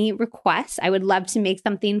have any requests. I would love to make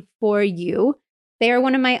something for you. They are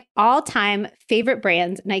one of my all-time favorite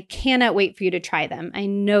brands, and I cannot wait for you to try them. I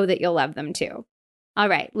know that you'll love them too. All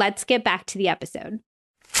right, let's get back to the episode.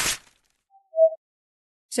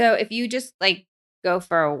 So if you just like go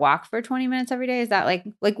for a walk for 20 minutes every day, is that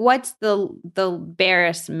like what's the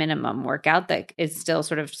barest minimum workout that is still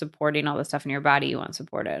sort of supporting all the stuff in your body you want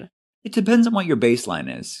supported? It depends on what your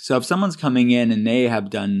baseline is. So if someone's coming in and they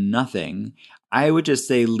have done nothing, I would just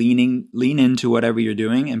say lean into whatever you're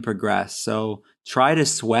doing and progress. So try to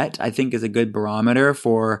sweat, I think, is a good barometer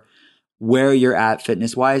for where you're at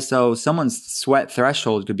fitness-wise. So someone's sweat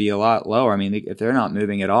threshold could be a lot lower. I mean, if they're not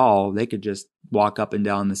moving at all, they could just walk up and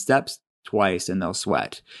down the steps twice and they'll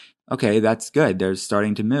sweat. Okay, that's good. They're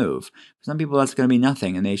starting to move. For some people, that's going to be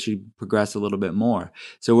nothing, and they should progress a little bit more.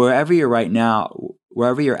 So wherever you're at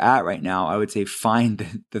right now, I would say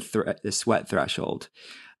find the sweat threshold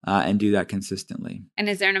and do that consistently. And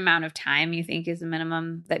is there an amount of time you think is the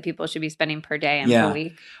minimum that people should be spending per day and per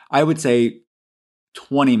week? I would say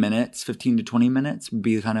 20 minutes, 15 to 20 minutes would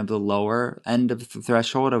be kind of the lower end of the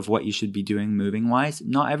threshold of what you should be doing moving wise.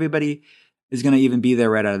 Not everybody is going to even be there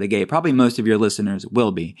right out of the gate. Probably most of your listeners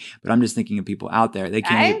will be, but I'm just thinking of people out there. They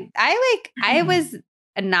can't. I was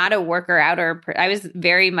not a worker outer. I was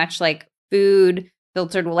very much like food,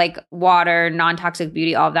 filtered like water, non-toxic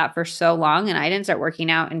beauty, all of that for so long. And I didn't start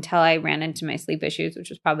working out until I ran into my sleep issues, which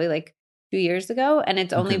was probably like 2 years ago. And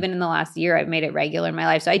it's only been in the last year I've made it regular in my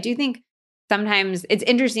life. So I do think sometimes it's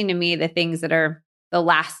interesting to me, the things that are the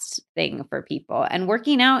last thing for people. And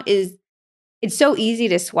working out it's so easy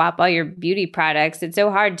to swap all your beauty products. It's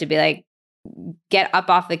so hard to be like, get up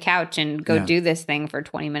off the couch and go do this thing for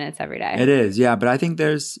 20 minutes every day. It is. Yeah. But I think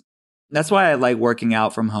that's why I like working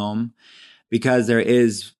out from home, because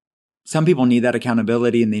some people need that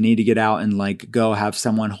accountability and they need to get out and like go have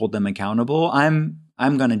someone hold them accountable. I'm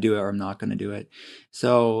going to do it or I'm not going to do it.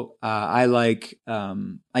 So I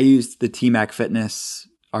used the T-Mac Fitness,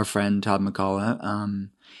 our friend Todd McCullough.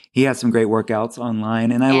 He has some great workouts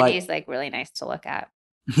online, and he's like really nice to look at.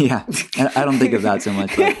 Yeah, I don't think of that so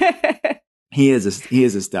much, but he is a stud. He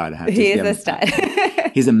is a stud.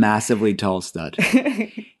 He's a massively tall stud.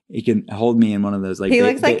 He can hold me in one of those. Like he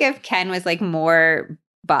looks like if Ken was like more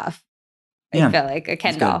buff. I feel like a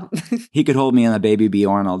Ken doll. He could hold me in a baby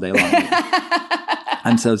Bjorn all day long.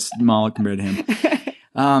 I'm so small compared to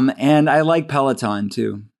him. And I like Peloton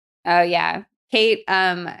too. Oh yeah, Kate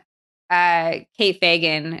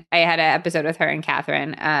Fagan, I had an episode with her and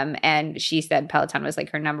Catherine, and she said Peloton was like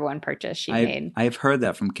her number one purchase she made. I've heard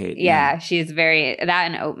that from Kate. Yeah, she's that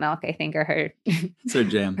and oat milk, I think, are her it's her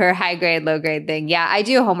jam. Her high grade, low grade thing. Yeah, I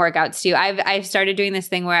do home workouts too. I've started doing this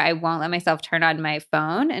thing where I won't let myself turn on my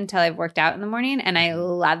phone until I've worked out in the morning, and I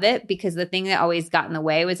love it because the thing that always got in the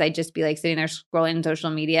way was I'd just be like sitting there scrolling social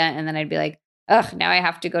media, and then I'd be like, ugh, now I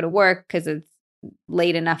have to go to work because it's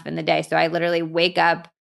late enough in the day. So I literally wake up.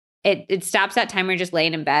 It stops that time where you're just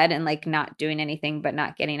laying in bed and like not doing anything but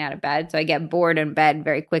not getting out of bed. So I get bored in bed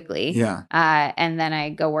very quickly. Yeah. And then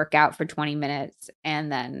I go work out for 20 minutes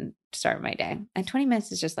and then start my day. And 20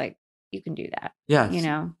 minutes is just like, you can do that. Yeah. You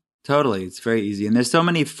know? Totally. It's very easy. And there's so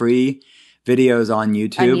many free videos on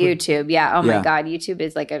YouTube. On YouTube. Yeah. Oh my God. YouTube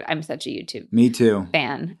is like, I'm such a YouTube Me too.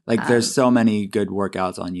 fan. Like there's so many good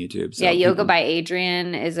workouts on YouTube. So Yoga by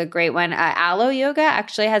Adriene is a great one. Aloe Yoga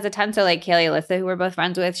actually has a ton. So like Kaylee Alyssa, who we're both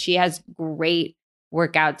friends with, she has great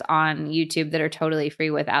workouts on YouTube that are totally free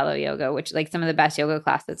with Aloe Yoga, which like some of the best yoga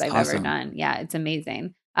classes I've ever done. Yeah, it's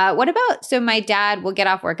amazing. What about, so my dad, we'll get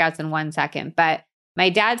off workouts in 1 second, but my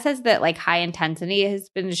dad says that like high intensity has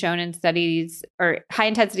been shown in studies, or high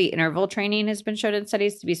intensity interval training has been shown in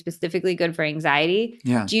studies to be specifically good for anxiety.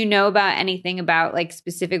 Yeah. Do you know about anything about like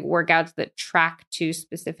specific workouts that track to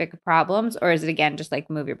specific problems, or is it again just like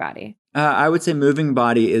move your body? I would say moving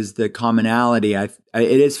body is the commonality. It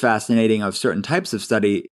is fascinating of certain types of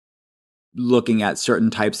study looking at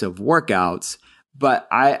certain types of workouts, but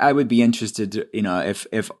I would be interested to,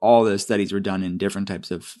 if all the studies were done in different types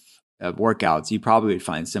of workouts, you probably would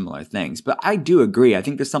find similar things. But I do agree. I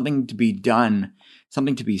think there's something to be done,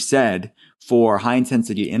 something to be said for high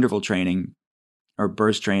intensity interval training or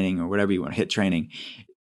burst training or whatever you want, HIIT training,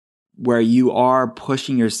 where you are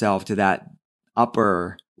pushing yourself to that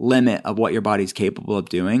upper limit of what your body's capable of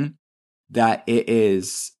doing, that it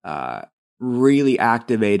is really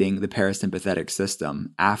activating the parasympathetic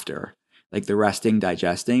system after, like the resting,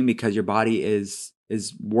 digesting, because your body is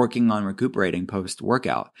working on recuperating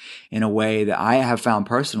post-workout in a way that I have found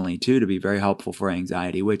personally too to be very helpful for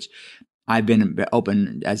anxiety, which I've been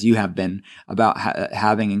open, as you have been, about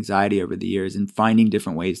having anxiety over the years and finding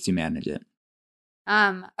different ways to manage it.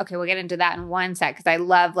 Okay, we'll get into that in 1 sec, because I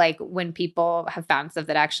love like when people have found stuff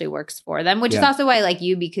that actually works for them, which is also why I like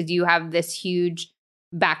you, because you have this huge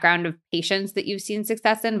background of patients that you've seen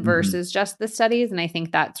success in versus just the studies. And I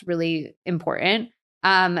think that's really important.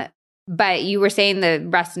 But you were saying the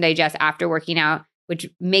rest and digest after working out, which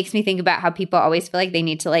makes me think about how people always feel like they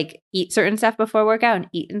need to like eat certain stuff before workout and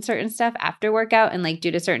eat in certain stuff after workout and like do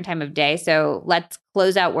it a certain time of day. So let's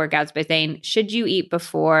close out workouts by saying, should you eat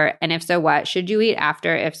before? And if so, what? Should you eat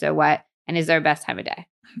after? If so, what? And is there a best time of day?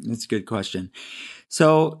 That's a good question.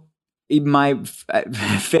 So my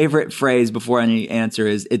favorite phrase before any answer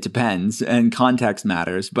is it depends, and context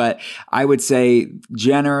matters. But I would say,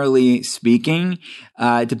 generally speaking,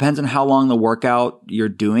 it depends on how long the workout you're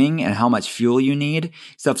doing and how much fuel you need.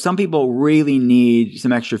 So if some people really need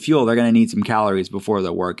some extra fuel, they're going to need some calories before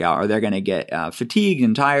the workout, or they're going to get fatigued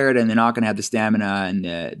and tired, and they're not going to have the stamina and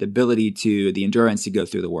the ability to, the endurance to go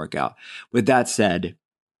through the workout. With that said,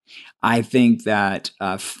 I think that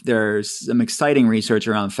there's some exciting research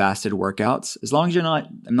around fasted workouts. As long as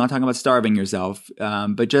I'm not talking about starving yourself,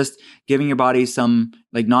 but just giving your body some,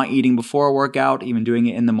 like not eating before a workout, even doing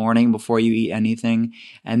it in the morning before you eat anything,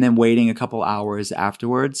 and then waiting a couple hours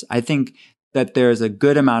afterwards. I think that there's a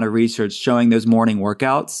good amount of research showing those morning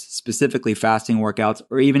workouts, specifically fasting workouts,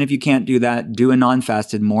 or even if you can't do that, do a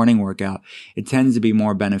non-fasted morning workout. It tends to be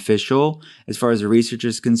more beneficial as far as the research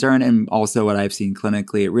is concerned. And also what I've seen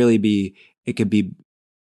clinically, it could be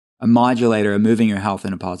a modulator of moving your health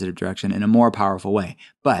in a positive direction in a more powerful way.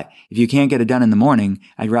 But if you can't get it done in the morning,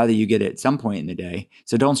 I'd rather you get it at some point in the day.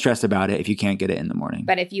 So don't stress about it if you can't get it in the morning.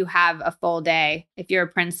 But if you have a full day, if you're a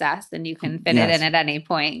princess and you can fit it in at any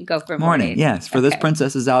point, go for morning. Yes. For those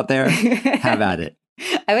princesses out there, have at it.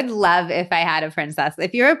 I would love if I had a princess.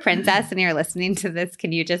 If you're a princess and you're listening to this,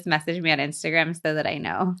 can you just message me on Instagram so that I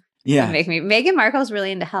know? Yeah. Meghan Markle's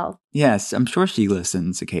really into health. Yes. I'm sure she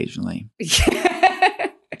listens occasionally.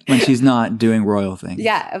 When she's not doing royal things.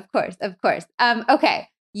 Yeah, of course. Okay.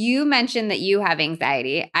 You mentioned that you have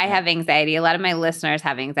anxiety. I have anxiety. A lot of my listeners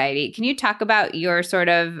have anxiety. Can you talk about your sort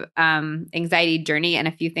of anxiety journey and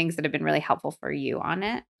a few things that have been really helpful for you on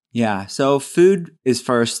it? Yeah. So food is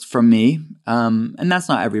first for me. And that's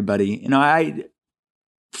not everybody.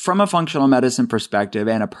 From a functional medicine perspective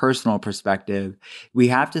and a personal perspective, we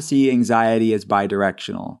have to see anxiety as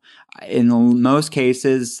bidirectional. In most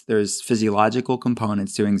cases, there's physiological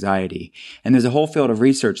components to anxiety. And there's a whole field of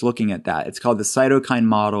research looking at that. It's called the cytokine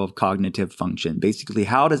model of cognitive function. Basically,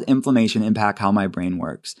 how does inflammation impact how my brain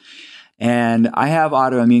works? And I have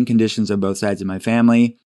autoimmune conditions on both sides of my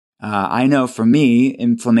family. I know for me,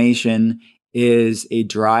 inflammation is a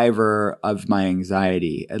driver of my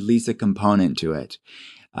anxiety, at least a component to it.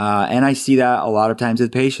 And I see that a lot of times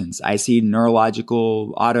with patients. I see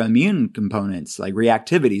neurological autoimmune components like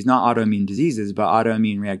reactivities, not autoimmune diseases, but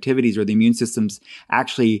autoimmune reactivities where the immune system's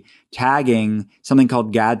actually tagging something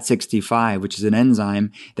called GAD65, which is an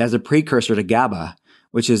enzyme that has a precursor to GABA,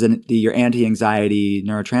 which is your anti-anxiety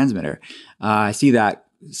neurotransmitter. I see that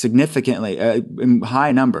significantly in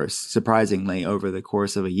high numbers, surprisingly, over the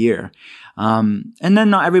course of a year. And then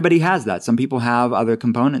not everybody has that. Some people have other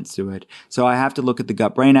components to it. So I have to look at the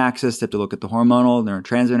gut-brain axis, I have to look at the hormonal,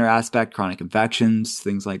 neurotransmitter aspect, chronic infections,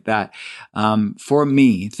 things like that. For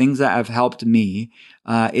me, things that have helped me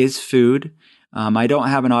is food. I don't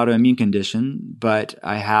have an autoimmune condition, but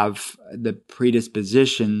I have the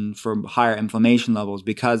predisposition for higher inflammation levels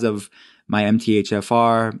because of my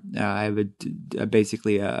MTHFR. I have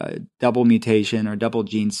basically a double mutation or double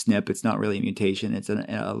gene SNP. It's not really a mutation. It's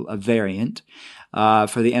a variant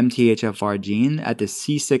for the MTHFR gene at the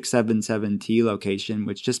C677T location,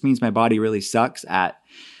 which just means my body really sucks at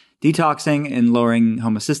detoxing and lowering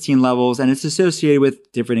homocysteine levels, and it's associated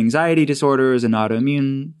with different anxiety disorders and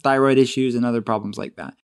autoimmune thyroid issues and other problems like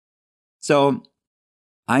that. So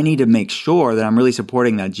I need to make sure that I'm really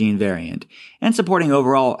supporting that gene variant and supporting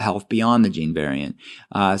overall health beyond the gene variant.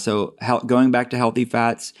 So going back to healthy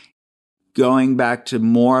fats, going back to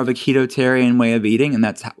more of a ketotarian way of eating, and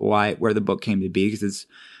that's where the book came to be, because it's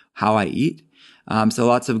how I eat. So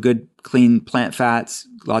lots of good, clean plant fats,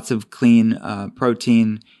 lots of clean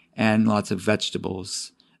protein, and lots of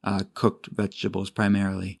vegetables, cooked vegetables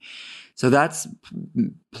primarily. So that's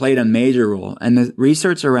played a major role. And the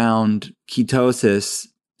research around ketosis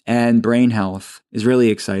and brain health is really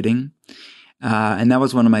exciting. And that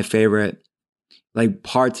was one of my favorite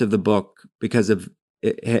parts of the book because of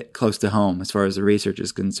it hit close to home as far as the research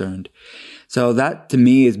is concerned. So that to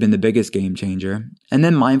me has been the biggest game changer. And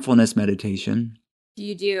then mindfulness meditation. Do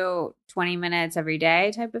you do 20 minutes every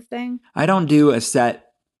day type of thing? I don't do a set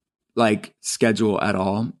schedule at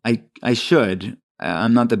all. I should.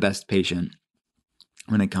 I'm not the best patient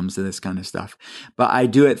when it comes to this kind of stuff, but I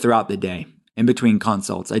do it throughout the day in between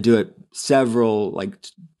consults. I do it several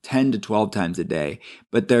 10 to 12 times a day,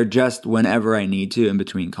 but they're just whenever I need to in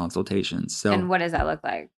between consultations. So, and what does that look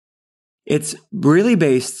like? It's really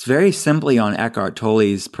based very simply on Eckhart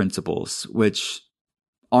Tolle's principles, which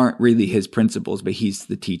aren't really his principles, but he's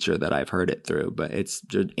the teacher that I've heard it through. But it's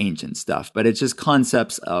just ancient stuff. But it's just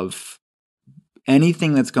concepts of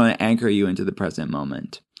anything that's going to anchor you into the present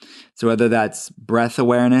moment. So whether that's breath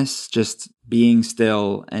awareness, just being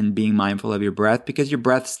still and being mindful of your breath, because your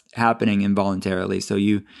breath's happening involuntarily. So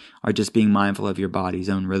you are just being mindful of your body's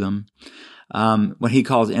own rhythm. What he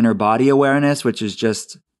calls inner body awareness, which is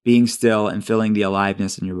just being still and feeling the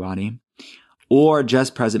aliveness in your body. Or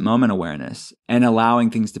just present moment awareness and allowing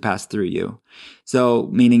things to pass through you. So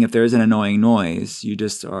meaning if there's an annoying noise, you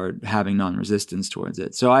just are having non-resistance towards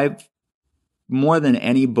it. So I've, more than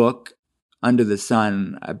any book under the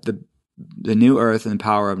sun, the New Earth and the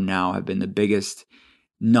Power of Now have been the biggest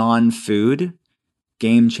non-food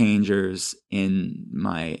game changers in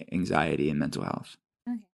my anxiety and mental health.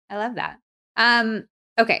 Okay. I love that.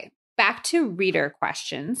 Okay, back to reader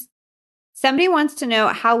questions. Somebody wants to know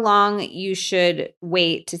how long you should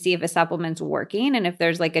wait to see if a supplement's working and if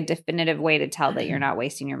there's a definitive way to tell that you're not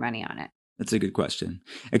wasting your money on it. That's a good question.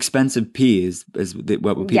 Expensive pee is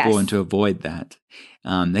what people want to avoid that.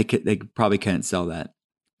 They probably can't sell that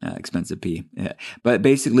expensive pee. Yeah. But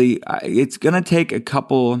basically, it's going to take a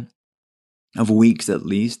couple of weeks at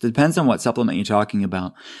least. Depends on what supplement you're talking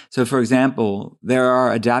about. So, for example, there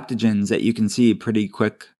are adaptogens that you can see pretty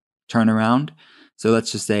quick turnaround. So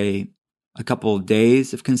let's just say a couple of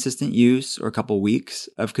days of consistent use or a couple of weeks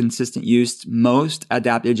of consistent use. Most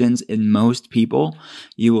adaptogens in most people,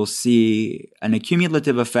 you will see an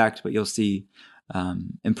accumulative effect, but you'll see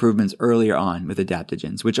improvements earlier on with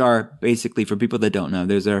adaptogens, which are basically, for people that don't know,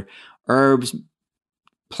 those are herbs,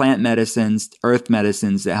 plant medicines, earth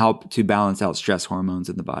medicines that help to balance out stress hormones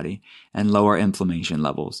in the body and lower inflammation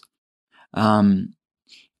levels. Something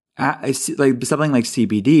like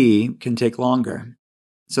CBD can take longer.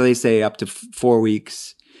 So they say up to 4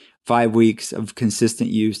 weeks, 5 weeks of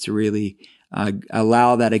consistent use to really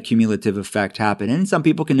allow that accumulative effect happen. And some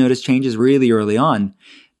people can notice changes really early on.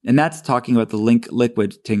 And that's talking about the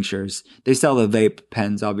liquid tinctures. They sell the vape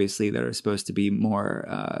pens, obviously, that are supposed to be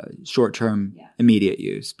more short-term, immediate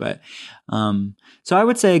use. But so I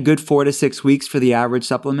would say a good 4 to 6 weeks for the average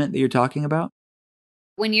supplement that you're talking about.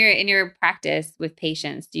 When you're in your practice with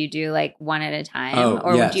patients, do you do one at a time?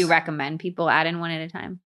 Or yes. Do you recommend people add in one at a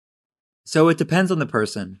time? So it depends on the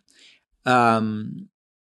person.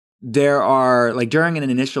 There are, during an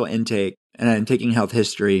initial intake, and I'm taking health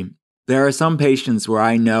history, There are some patients where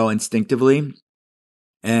I know instinctively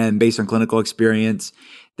and based on clinical experience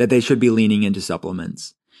that they should be leaning into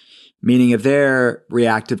supplements. Meaning if they're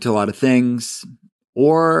reactive to a lot of things,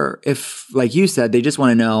 or if, like you said, they just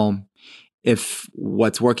want to know if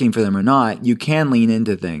what's working for them or not, you can lean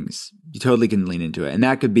into things. You totally can lean into it. And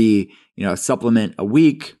that could be, a supplement a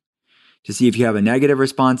week to see if you have a negative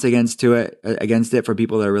response against it for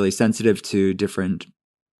people that are really sensitive to different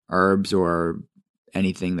herbs or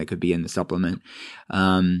anything that could be in the supplement.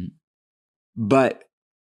 But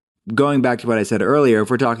going back to what I said earlier,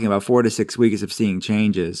 if we're talking about 4 to 6 weeks of seeing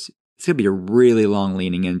changes, it's going to be a really long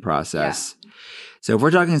leaning in process. Yeah. So if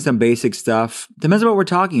we're talking some basic stuff, depends on what we're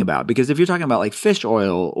talking about. Because if you're talking about like fish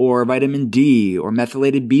oil or vitamin D or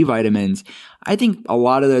methylated B vitamins, I think a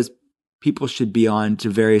lot of those people should be on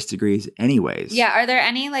to various degrees anyways. Yeah. Are there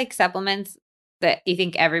any like supplements that you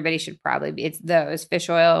think everybody should probably be? It's those fish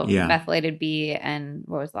oil, methylated B, and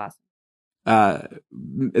what was the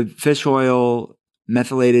last? Fish oil,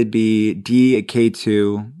 methylated B, D,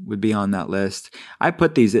 K2 would be on that list. I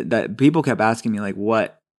put these that people kept asking me like,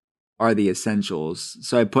 what are the essentials?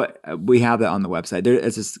 So we have that on the website.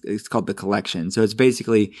 It's called the collection. So it's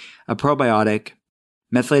basically a probiotic,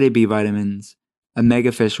 methylated B vitamins,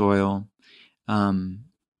 omega fish oil.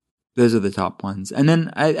 Those are the top ones. And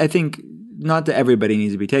then I think not that everybody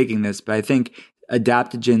needs to be taking this, but I think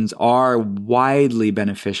adaptogens are widely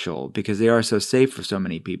beneficial because they are so safe for so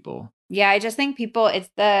many people. Yeah, I just think it's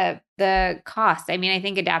the cost. I mean, I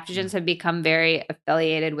think adaptogens have become very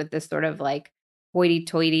affiliated with this sort of like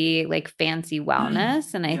hoity-toity, like fancy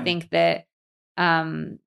wellness. And I think that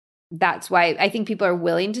that's why I think people are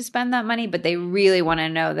willing to spend that money, but they really want to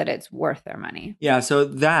know that it's worth their money. Yeah, so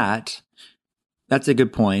that's a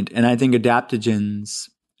good point. And I think adaptogens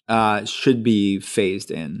should be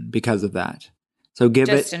phased in because of that. So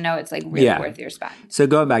just to know it's like really worth your spend. So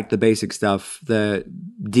going back to the basic stuff, the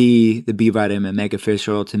D, the B vitamin, omega fish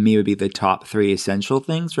oil to me would be the top 3 essential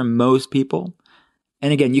things for most people.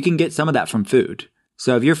 And again, you can get some of that from food.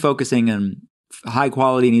 So if you're focusing on high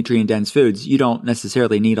quality, nutrient dense foods, you don't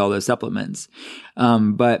necessarily need all those supplements.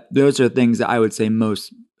 But those are things that I would say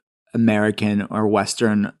most American or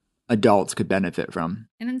Western adults could benefit from.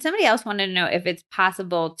 And then somebody else wanted to know if it's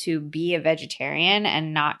possible to be a vegetarian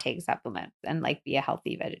and not take supplements and like be a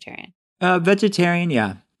healthy vegetarian. Vegetarian,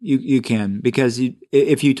 yeah, you can, because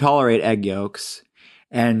if you tolerate egg yolks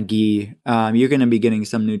and ghee, you're going to be getting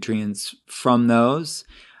some nutrients from those.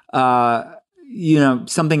 Something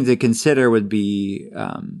to consider would be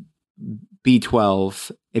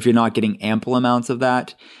B12 if you're not getting ample amounts of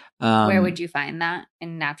that. Where would you find that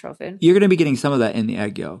in natural food? You're going to be getting some of that in the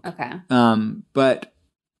egg yolk. Okay. But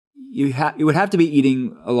you would have to be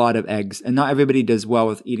eating a lot of eggs, and not everybody does well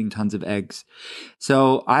with eating tons of eggs.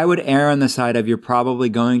 So I would err on the side of you're probably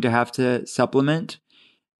going to have to supplement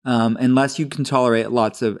unless you can tolerate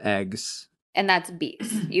lots of eggs. And that's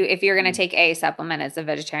B's. If you're going to take a supplement as a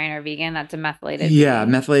vegetarian or vegan, that's a methylated B. Yeah,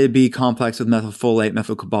 methylated B complex with methylfolate,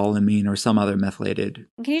 methylcobalamin, or some other methylated.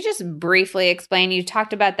 Can you just briefly explain? You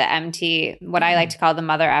talked about the MT, what I like to call the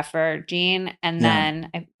mother effer gene, and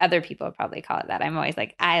then other people probably call it that. I'm always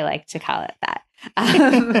like, I like to call it that.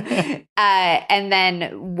 And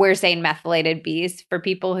then we're saying methylated Bs for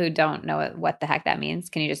people who don't know what the heck that means.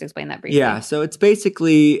 Can you just explain that briefly? Yeah, so it's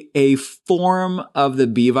basically a form of the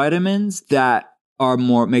B vitamins that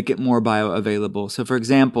make it more bioavailable. So for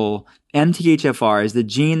example, MTHFR is the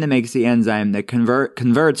gene that makes the enzyme that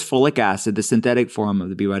converts folic acid, the synthetic form of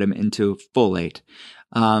the B vitamin, into folate.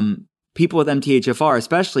 People with MTHFR,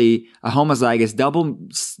 especially a homozygous double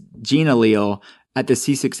gene allele at the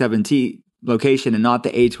C617 location and not the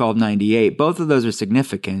A1298. Both of those are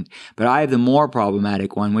significant, but I have the more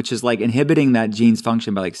problematic one, which is like inhibiting that gene's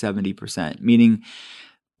function by like 70%, meaning,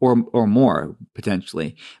 or more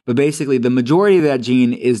potentially. But basically the majority of that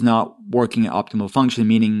gene is not working at optimal function,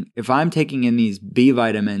 meaning if I'm taking in these B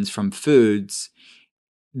vitamins from foods,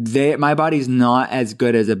 my body's not as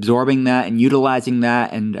good as absorbing that and utilizing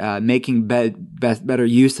that and making better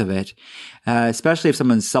use of it, especially if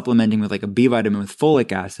someone's supplementing with like a B vitamin with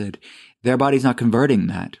folic acid. Their body's not converting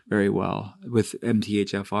that very well with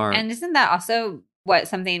MTHFR. And isn't that also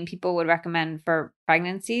something people would recommend for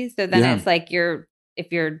pregnancy? So then it's like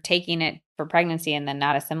if you're taking it for pregnancy and then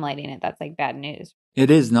not assimilating it, that's like bad news.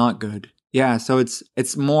 It is not good. Yeah, so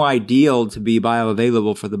it's more ideal to be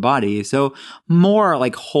bioavailable for the body. So more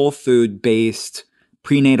like whole food based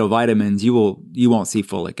prenatal vitamins, you won't see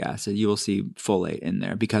folic acid. You will see folate in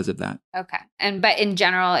there because of that. Okay. But in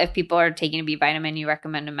general, if people are taking a B vitamin, you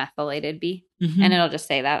recommend a methylated B, and it'll just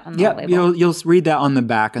say that on the label. You'll read that on the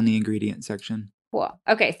back on the ingredient section. Cool.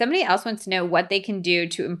 Okay. Somebody else wants to know what they can do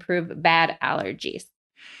to improve bad allergies.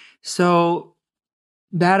 So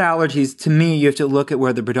bad allergies, to me, you have to look at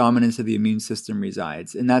where the predominance of the immune system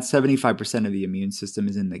resides. And that's 75% of the immune system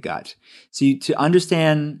is in the gut. So to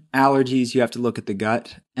understand allergies, you have to look at the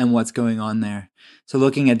gut and what's going on there. So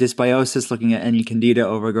looking at dysbiosis, looking at any candida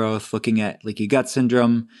overgrowth, looking at leaky gut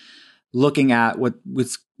syndrome, looking at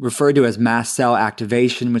what's referred to as mast cell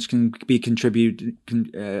activation, which can be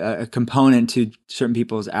a component to certain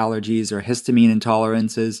people's allergies or histamine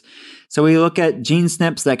intolerances. So we look at gene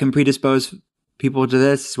SNPs that can predispose people to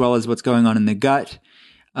this, as well as what's going on in the gut.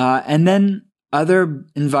 And then other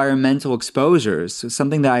environmental exposures. So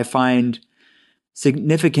something that I find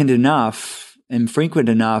significant enough and frequent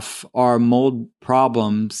enough are mold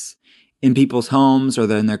problems in people's homes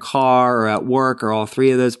or in their car or at work or all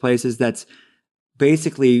three of those places that's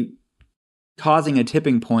basically causing a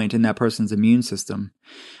tipping point in that person's immune system,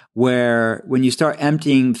 where when you start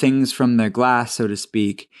emptying things from their glass, so to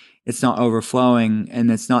speak, it's not overflowing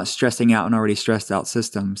and it's not stressing out an already stressed out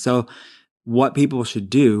system. So what people should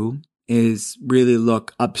do is really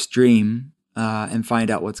look upstream and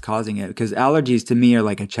find out what's causing it, because allergies to me are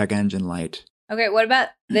like a check engine light. Okay, what about,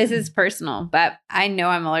 this is personal, but I know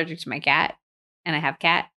I'm allergic to my cat, and I have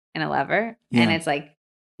cat and I love her. Yeah. And it's like,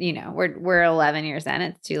 we're 11 years in.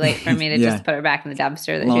 It's too late for me to just put her back in the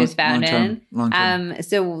dumpster that she was found in. Long-term.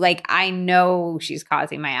 So like, I know she's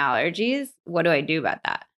causing my allergies. What do I do about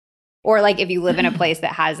that? Or like if you live in a place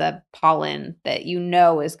that has a pollen that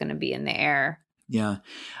is going to be in the air. Yeah.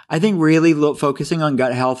 I think really focusing on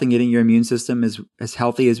gut health and getting your immune system as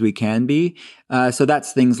healthy as we can be. So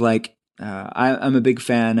that's things like, I'm a big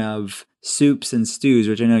fan of soups and stews,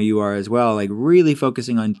 which I know you are as well, like really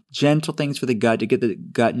focusing on gentle things for the gut to get the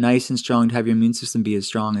gut nice and strong, to have your immune system be as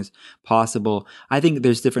strong as possible. I think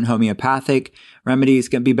there's different homeopathic remedies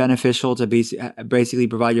can be beneficial to basically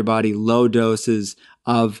provide your body low doses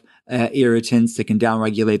of irritants that can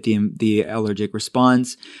downregulate the allergic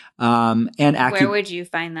response. Where would you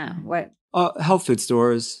find that? What? Health food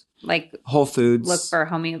stores. Like Whole Foods. Look for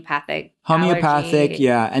homeopathic allergy.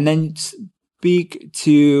 Yeah. And then speak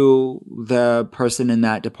to the person in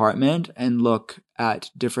that department and look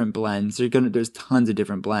at different blends. There's tons of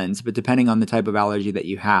different blends, but depending on the type of allergy that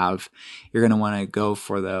you have, you're going to want to go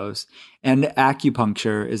for those. And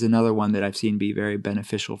acupuncture is another one that I've seen be very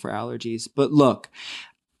beneficial for allergies. But look,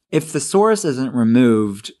 if the source isn't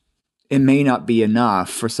removed, it may not be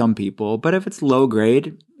enough for some people, but if it's low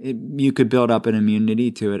grade, you could build up an immunity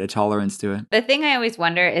to it, a tolerance to it. The thing I always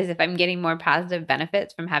wonder is if I'm getting more positive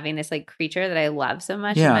benefits from having this like creature that I love so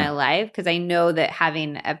much in my life, because I know that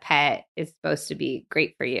having a pet is supposed to be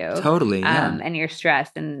great for you. Totally. Yeah. And you're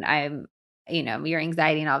stressed and your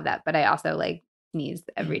anxiety and all of that, but I also like sneeze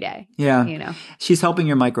every day. Yeah. She's helping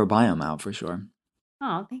your microbiome out for sure.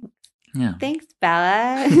 Oh, thanks. Yeah. Thanks,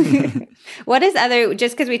 Bella. What is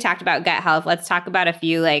just because we talked about gut health, let's talk about a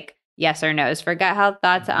few like yes or no's for gut health.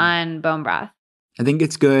 Thoughts on bone broth? I think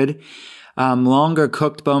it's good. Longer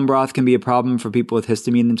cooked bone broth can be a problem for people with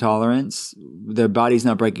histamine intolerance. Their body's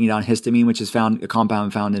not breaking down histamine, which is a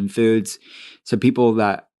compound found in foods. So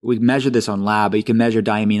we measure this on lab, but you can measure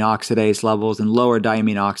diamine oxidase levels, and lower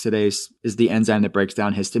diamine oxidase is the enzyme that breaks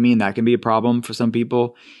down histamine. That can be a problem for some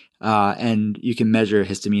people. And you can measure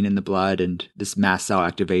histamine in the blood and this mast cell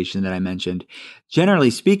activation that I mentioned.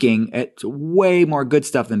 Generally speaking, it's way more good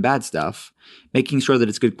stuff than bad stuff. Making sure that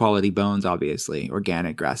it's good quality bones, obviously,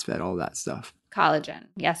 organic, grass-fed, all that stuff. Collagen,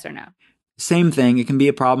 yes or no? Same thing. It can be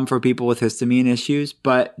a problem for people with histamine issues,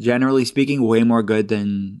 but generally speaking, way more good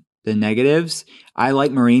than negatives. I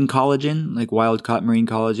like marine collagen, like wild-caught marine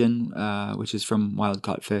collagen, which is from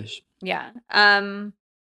wild-caught fish. Yeah.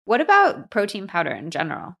 What about protein powder in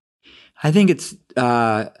general? I think it's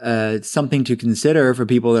something to consider for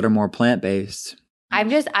people that are more plant-based.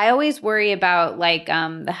 I always worry about like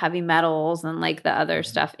the heavy metals and like the other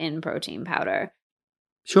stuff in protein powder.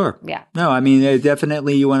 Sure. Yeah. No, I mean,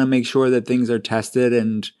 definitely you want to make sure that things are tested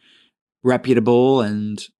and reputable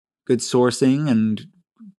and good sourcing and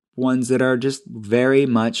ones that are just very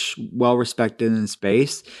much well-respected in the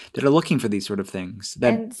space that are looking for these sort of things.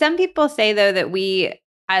 And some people say, though, that we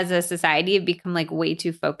as a society have become like way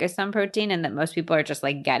too focused on protein and that most people are just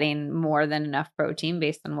like getting more than enough protein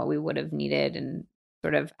based on what we would have needed and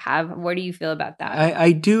sort of have. What do you feel about that?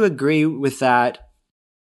 I do agree with that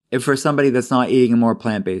if for somebody that's not eating a more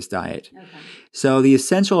plant-based diet. Okay. So the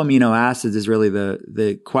essential amino acids is really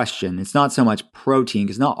the question. It's not so much protein,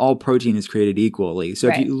 because not all protein is created equally. So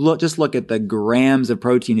if you just look at the grams of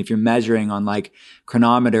protein, if you're measuring on like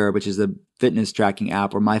Chronometer, which is the fitness tracking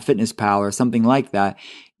app or MyFitnessPal or something like that,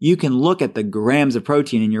 you can look at the grams of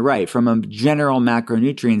protein, and you're right. From a general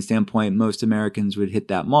macronutrient standpoint, most Americans would hit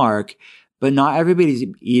that mark, but not everybody's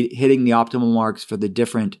hitting the optimal marks for the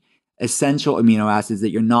different essential amino acids that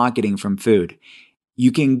you're not getting from food.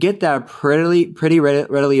 You can get that pretty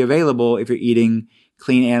readily available if you're eating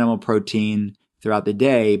clean animal protein throughout the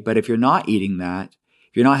day. But if you're not eating that,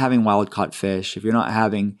 if you're not having wild caught fish, if you're not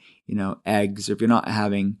having, eggs, or if you're not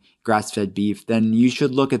having grass-fed beef, then you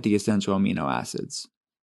should look at the essential amino acids.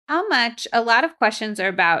 How much? A lot of questions are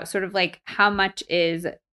about sort of like how much is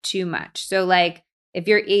too much. So like if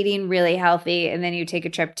you're eating really healthy and then you take a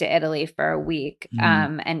trip to Italy for a week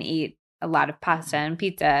and eat a lot of pasta and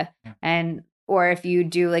pizza, or if you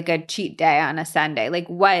do like a cheat day on a Sunday, like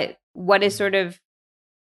what is sort of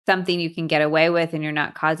something you can get away with and you're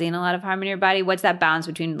not causing a lot of harm in your body? What's that balance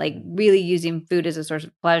between like really using food as a source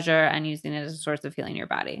of pleasure and using it as a source of healing your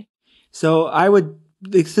body? So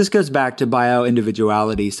this goes back to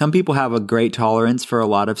bio-individuality. Some people have a great tolerance for a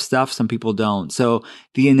lot of stuff. Some people don't. So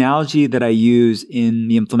the analogy that I use in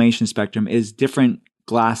the inflammation spectrum is different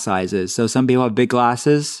glass sizes. So some people have big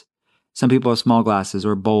glasses. Some people have small glasses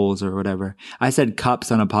or bowls or whatever. I said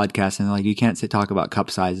cups on a podcast, and they're like, you can't talk about cup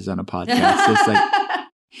sizes on a podcast. It's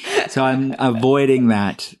like, so I'm avoiding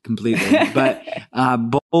that completely. But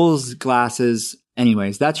bowls, glasses,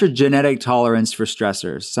 anyways, that's your genetic tolerance for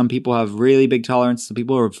stressors. Some people have really big tolerance. Some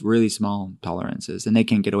people have really small tolerances, and they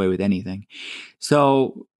can't get away with anything.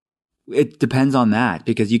 So it depends on that,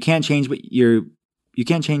 because you can't change you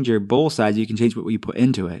can't change your bowl size. You can change what you put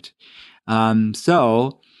into it.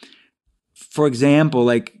 So for example,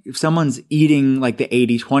 like if someone's eating like the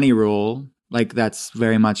 80-20 rule, like that's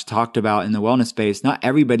very much talked about in the wellness space, not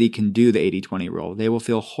everybody can do the 80-20 rule. They will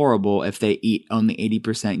feel horrible if they eat only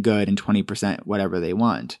 80% good and 20% whatever they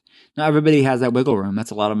want. Not everybody has that wiggle room.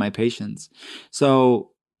 That's a lot of my patients.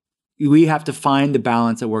 So we have to find the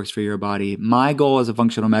balance that works for your body. My goal as a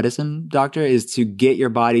functional medicine doctor is to get your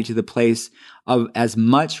body to the place of as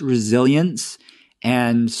much resilience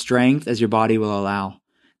and strength as your body will allow.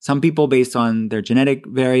 Some people, based on their genetic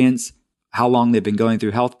variants, how long they've been going through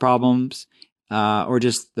health problems, or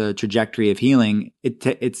just the trajectory of healing,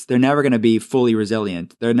 they're never going to be fully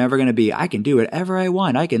resilient. They're never going to be, I can do whatever I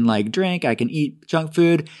want. I can drink, I can eat junk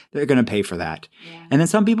food. They're going to pay for that. Yeah. And then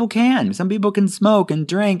some people can. Some people can smoke and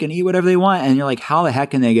drink and eat whatever they want. And you're like, how the heck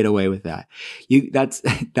can they get away with that?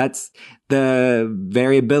 That's the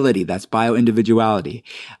variability. That's bio-individuality.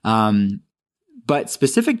 But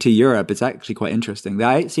specific to Europe, it's actually quite interesting.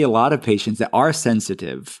 I see a lot of patients that are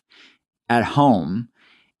sensitive at home,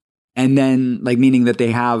 and then meaning that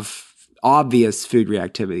they have obvious food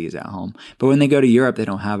reactivities at home. But when they go to Europe, they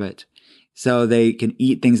don't have it. So they can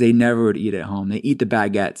eat things they never would eat at home. They eat the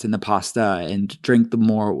baguettes and the pasta and drink the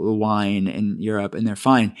wine in Europe, and they're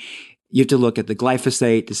fine. You have to look at the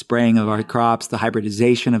glyphosate, the spraying of our crops, the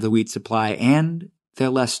hybridization of the wheat supply, and they're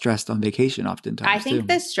less stressed on vacation oftentimes. I think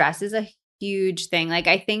the stress is a huge thing.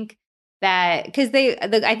 I think that because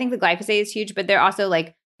I think the glyphosate is huge, but they're also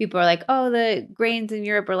people are like, oh, the grains in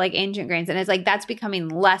Europe are like ancient grains. And it's that's becoming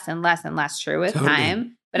less and less and less true with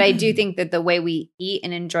time. But I do think that the way we eat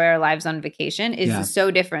and enjoy our lives on vacation is so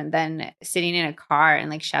different than sitting in a car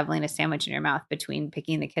and shoveling a sandwich in your mouth between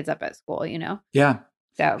picking the kids up at school, Yeah.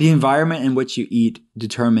 So the environment in which you eat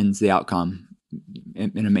determines the outcome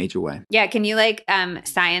in a major way. Yeah. Can you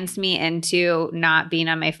science me into not being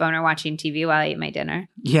on my phone or watching TV while I eat my dinner?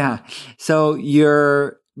 Yeah. So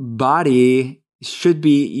your body should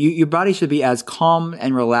be as calm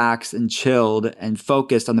and relaxed and chilled and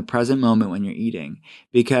focused on the present moment when you're eating,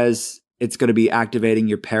 because it's going to be activating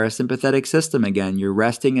your parasympathetic system again. You're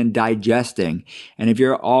resting and digesting. And if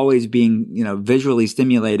you're always being, visually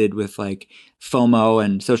stimulated with FOMO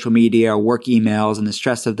and social media or work emails and the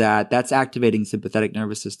stress of that, that's activating sympathetic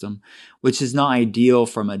nervous system, which is not ideal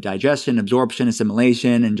from a digestion, absorption,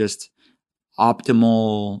 assimilation, and just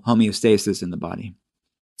optimal homeostasis in the body.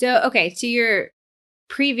 So, okay, to your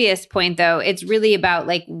previous point, though, it's really about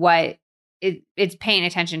what it's paying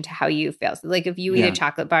attention to how you feel. So if you eat a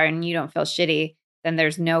chocolate bar and you don't feel shitty, then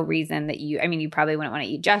there's no reason that you probably wouldn't want to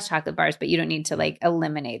eat just chocolate bars, but you don't need to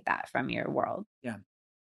eliminate that from your world. Yeah.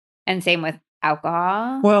 And same with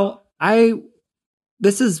alcohol. Well,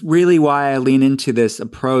 this is really why I lean into this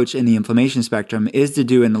approach in the inflammation spectrum, is to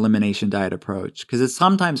do an elimination diet approach, because it's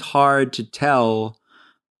sometimes hard to tell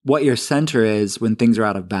what your center is when things are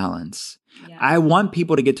out of balance. Yeah. I want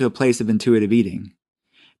people to get to a place of intuitive eating,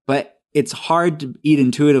 but it's hard to eat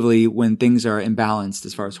intuitively when things are imbalanced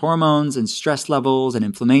as far as hormones and stress levels and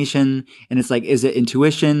inflammation. And it's is it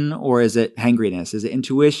intuition or is it hangriness? Is it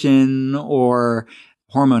intuition or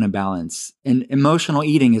hormone imbalance. And emotional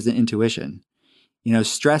eating isn't intuition.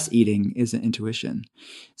 Stress eating isn't intuition.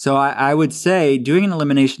 So I would say doing an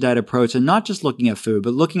elimination diet approach and not just looking at food,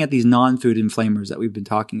 but looking at these non-food inflammers that we've been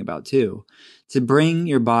talking about too, to bring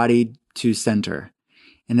your body to center.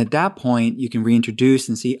 And at that point, you can reintroduce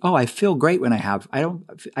and see, oh, I feel great when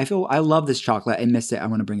I love this chocolate. I miss it. I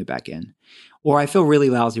want to bring it back in. Or I feel really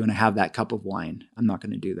lousy when I have that cup of wine. I'm not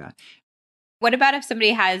going to do that. What about if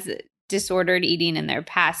somebody has disordered eating in their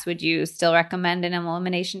past? Would you still recommend an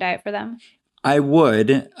elimination diet for them? I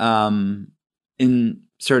would, in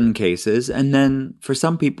certain cases. And then for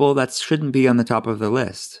some people, that shouldn't be on the top of the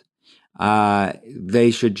list.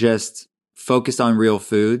 They should just focus on real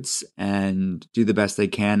foods and do the best they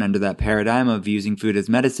can under that paradigm of using food as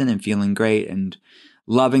medicine and feeling great and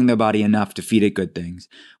loving their body enough to feed it good things.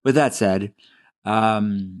 With that said,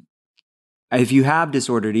 if you have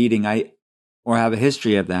disordered eating, or have a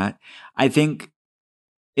history of that, I think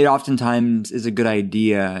it oftentimes is a good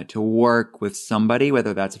idea to work with somebody,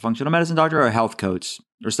 whether that's a functional medicine doctor or a health coach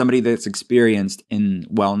or somebody that's experienced in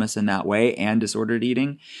wellness in that way and disordered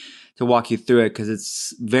eating, to walk you through it, because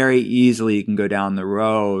it's very easily you can go down the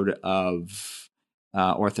road of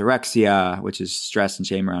orthorexia, which is stress and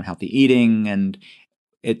shame around healthy eating. And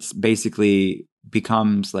it's basically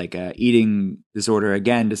becomes like a eating disorder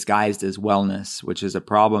again, disguised as wellness, which is a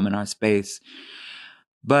problem in our space.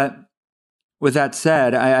 But with that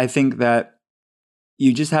said, I think that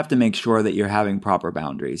you just have to make sure that you're having proper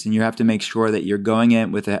boundaries, and you have to make sure that you're going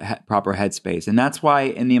in with a proper headspace. And that's why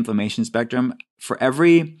in the inflammation spectrum, for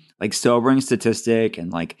every like sobering statistic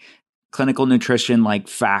and like clinical nutrition, like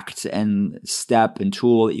fact and step and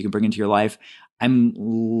tool that you can bring into your life, I'm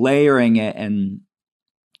layering it and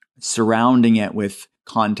surrounding it with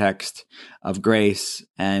context of grace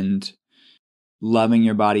and loving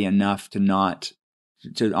your body enough to not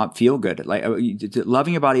feel good, like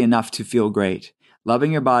loving your body enough to feel great,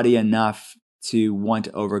 loving your body enough to want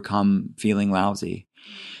to overcome feeling lousy.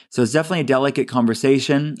 So it's definitely a delicate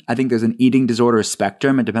conversation. I think there's an eating disorder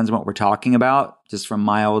spectrum. It depends on what we're talking about, just from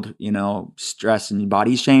mild, stress and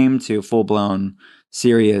body shame to full-blown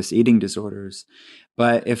serious eating disorders.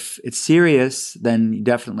 But if it's serious, then you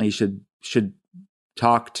definitely should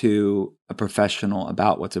talk to a professional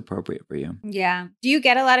about what's appropriate for you. Yeah. Do you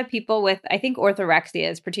get a lot of people with, I think orthorexia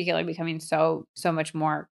is particularly becoming so much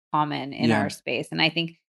more common in our space. And I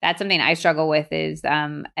think that's something I struggle with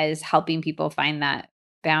is helping people find that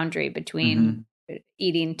boundary between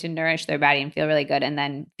eating to nourish their body and feel really good, and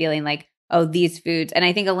then feeling like, oh, these foods. And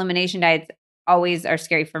I think elimination diets always are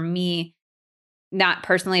scary for me, not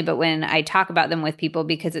personally, but when I talk about them with people,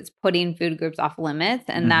 because it's putting food groups off limits.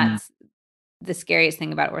 And that's the scariest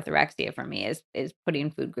thing about orthorexia for me is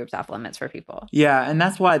putting food groups off limits for people. Yeah. And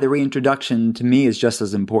that's why the reintroduction to me is just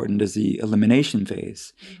as important as the elimination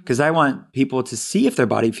phase, because I want people to see if their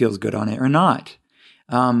body feels good on it or not.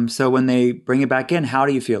 So when they bring it back in, how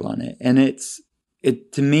do you feel on it? And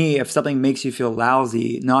to me, if something makes you feel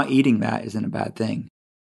lousy, not eating that isn't a bad thing.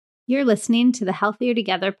 You're listening to the Healthier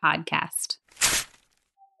Together podcast.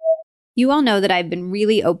 You all know that I've been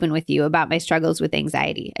really open with you about my struggles with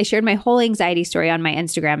anxiety. I shared my whole anxiety story on my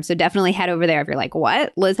Instagram, so definitely head over there if you're like,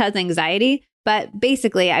 what? Liz has anxiety? But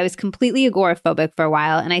basically, I was completely agoraphobic for a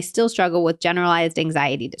while, and I still struggle with generalized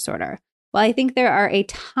anxiety disorder. While I think there are a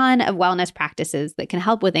ton of wellness practices that can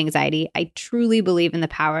help with anxiety, I truly believe in the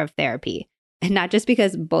power of therapy. And not just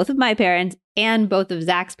because both of my parents and both of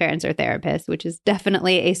Zach's parents are therapists, which is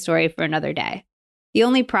definitely a story for another day. The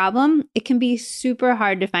only problem, it can be super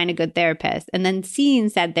hard to find a good therapist, and then seeing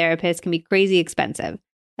said therapist can be crazy expensive.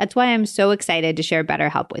 That's why I'm so excited to share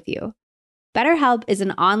BetterHelp with you. BetterHelp is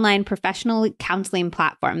an online professional counseling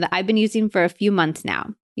platform that I've been using for a few months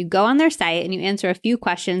now. You go on their site and you answer a few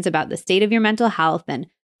questions about the state of your mental health and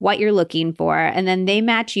what you're looking for, and then they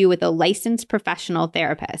match you with a licensed professional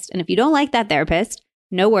therapist. And if you don't like that therapist,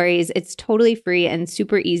 no worries, it's totally free and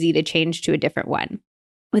super easy to change to a different one.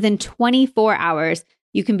 Within 24 hours,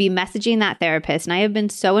 you can be messaging that therapist, and I have been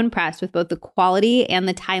so impressed with both the quality and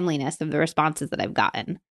the timeliness of the responses that I've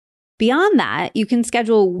gotten. Beyond that, you can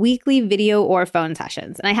schedule weekly video or phone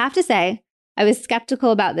sessions. And I have to say, I was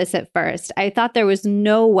skeptical about this at first. I thought there was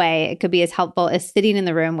no way it could be as helpful as sitting in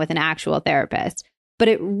the room with an actual therapist, but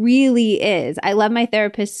it really is. I love my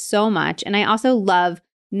therapist so much, and I also love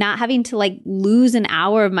not having to lose an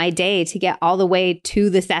hour of my day to get all the way to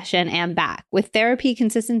the session and back. With therapy,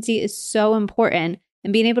 consistency is so important,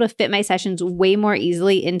 and being able to fit my sessions way more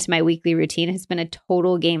easily into my weekly routine has been a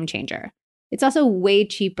total game changer. It's also way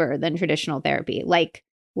cheaper than traditional therapy, like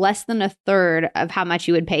less than a third of how much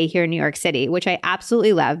you would pay here in New York City, which I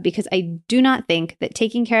absolutely love because I do not think that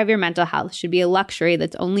taking care of your mental health should be a luxury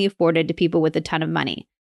that's only afforded to people with a ton of money.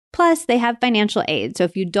 Plus, they have financial aid, so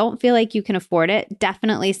if you don't feel like you can afford it,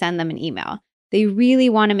 definitely send them an email. They really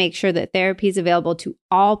want to make sure that therapy is available to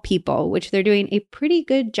all people, which they're doing a pretty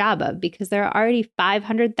good job of because there are already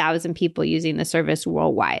 500,000 people using the service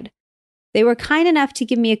worldwide. They were kind enough to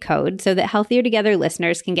give me a code so that Healthier Together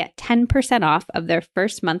listeners can get 10% off of their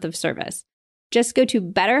first month of service. Just go to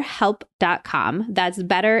betterhelp.com. That's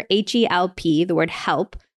better, H-E-L-P, the word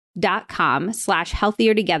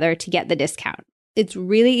help.com/healthiertogether to get the discount. It's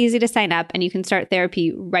really easy to sign up and you can start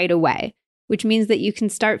therapy right away, which means that you can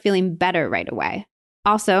start feeling better right away.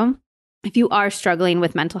 Also, if you are struggling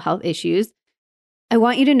with mental health issues, I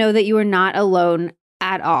want you to know that you are not alone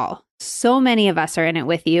at all. So many of us are in it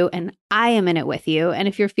with you, and I am in it with you. And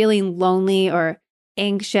if you're feeling lonely or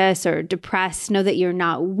anxious or depressed, know that you're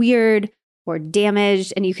not weird or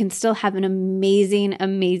damaged, and you can still have an amazing,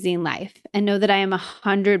 amazing life. And know that I am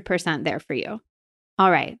 100% there for you. All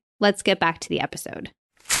right, let's get back to the episode.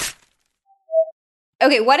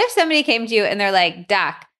 Okay, what if somebody came to you and they're like,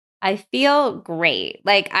 Doc, I feel great.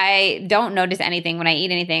 Like, I don't notice anything when I eat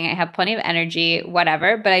anything. I have plenty of energy,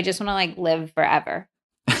 whatever, but I just want to like live forever.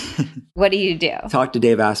 What do you do? Talk to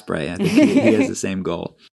Dave Asprey. I think he has the same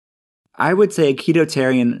goal. I would say a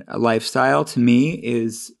ketotarian lifestyle to me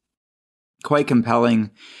is quite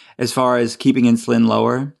compelling as far as keeping insulin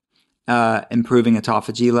lower, improving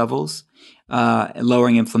autophagy levels,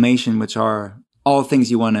 lowering inflammation, which are all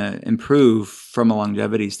things you want to improve from a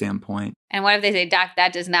longevity standpoint. And what if they say, Doc,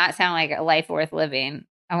 that does not sound like a life worth living.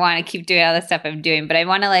 I want to keep doing all the stuff I'm doing, but I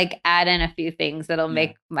want to like add in a few things that'll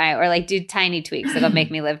make or like do tiny tweaks that'll make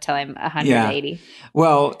me live till I'm 180. Yeah.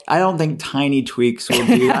 Well, I don't think tiny tweaks will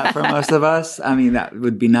do that for most of us. I mean, that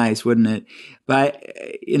would be nice, wouldn't it? But,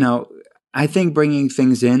 I think bringing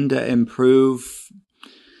things in to improve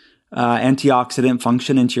antioxidant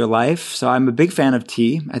function into your life. So I'm a big fan of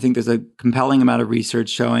tea. I think there's a compelling amount of research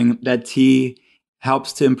showing that tea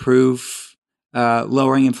helps to improve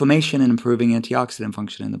lowering inflammation and improving antioxidant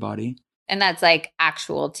function in the body. And that's like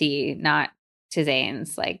actual tea, not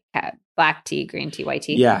tisanes, like black tea, green tea, white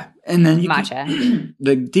tea. Yeah. And then matcha.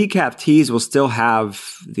 The decaf teas will still have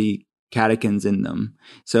the catechins in them.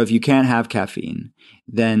 So if you can't have caffeine,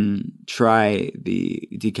 then try the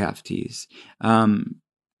decaf teas.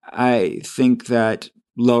 I think that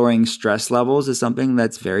lowering stress levels is something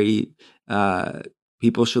that's very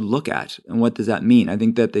people should look at. And what does that mean? I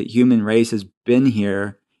think that the human race has been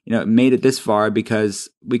here, made it this far because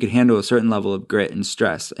we could handle a certain level of grit and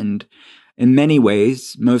stress. And in many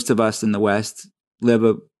ways, most of us in the West live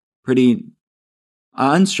a pretty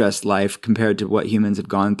unstressed life compared to what humans have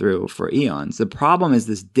gone through for eons. The problem is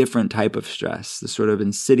this different type of stress, the sort of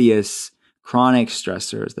insidious chronic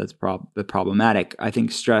stressors that's problematic. I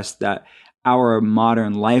think stress that our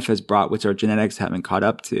modern life has brought, which our genetics haven't caught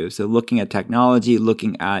up to. So looking at technology,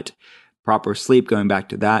 looking at proper sleep, going back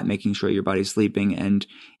to that, making sure your body's sleeping and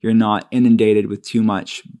you're not inundated with too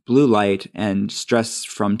much blue light and stress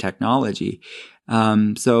from technology.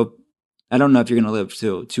 So I don't know if you're going to live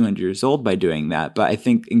till 200 years old by doing that, but I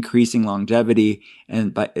think increasing longevity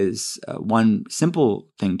is one simple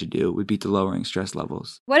thing to do would be to lowering stress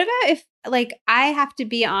levels. What about if I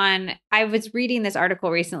was reading this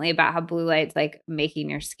article recently about how blue light's like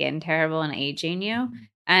making your skin terrible and aging you.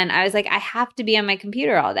 And I was like, I have to be on my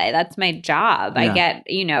computer all day. That's my job. Yeah. I get,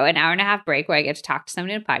 an hour and a half break where I get to talk to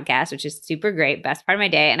somebody on a podcast, which is super great. Best part of my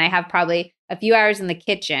day. And I have probably a few hours in the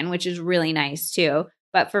kitchen, which is really nice too.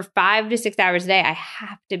 But for 5 to 6 hours a day, I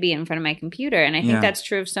have to be in front of my computer. And I think that's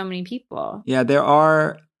true of so many people. Yeah, there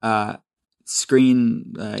are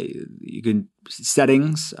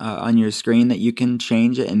settings on your screen that you can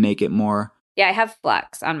change it and make it more. Yeah, I have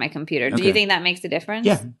Flux on my computer. Okay. Do you think that makes a difference?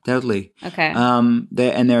 Yeah, totally. Okay.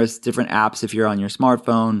 And there's different apps if you're on your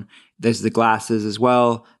smartphone. There's the glasses as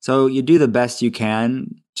well. So you do the best you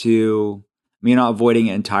can to, you're not avoiding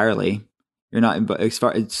it entirely. You're not, as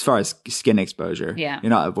far as skin exposure, you're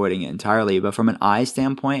not avoiding it entirely. But from an eye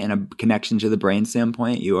standpoint and a connection to the brain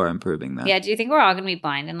standpoint, you are improving that. Yeah. Do you think we're all going to be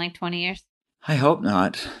blind in like 20 years? I hope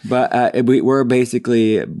not. But we're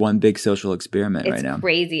basically one big social experiment right now. It's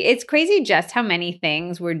crazy. It's crazy just how many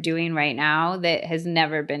things we're doing right now that has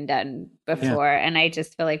never been done before. Yeah. And I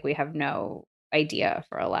just feel like we have no idea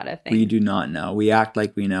for a lot of things. We do not know. We act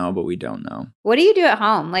like we know, but we don't know. What do you do at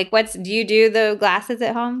home? Like do you do the glasses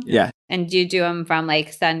at home? Yeah. And do you do them from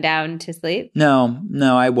like sundown to sleep? No,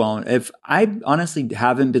 I won't. If I honestly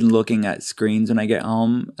haven't been looking at screens when I get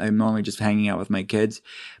home, I'm normally just hanging out with my kids.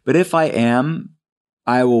 But if I am,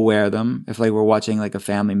 I will wear them. If like we're watching like a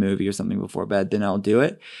family movie or something before bed, then I'll do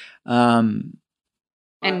it. And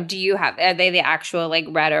do you have, are they the actual like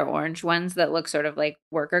red or orange ones that look sort of like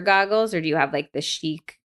worker goggles, or do you have like the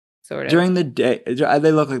chic sort of? During the day,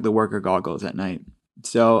 they look like the worker goggles at night.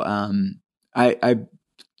 So I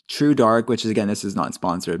True Dark, which is, again, this is not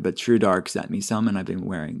sponsored, but True Dark sent me some, and I've been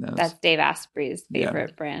wearing those. That's Dave Asprey's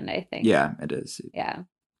favorite brand, I think. Yeah, it is. Yeah.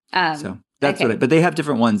 So that's okay. But they have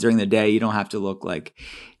different ones during the day. You don't have to look like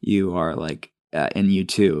you are like in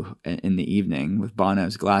U2 in the evening with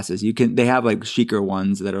Bono's glasses. They have like chicer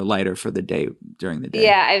ones that are lighter for the day during the day.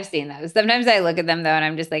 Yeah, I've seen those. Sometimes I look at them though, and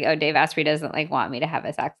I'm just like, oh, Dave Asprey doesn't like want me to have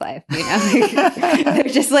a sex life. You know, they're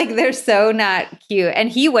just like, they're so not cute. And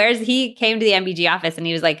he came to the MBG office and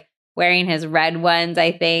he was like wearing his red ones,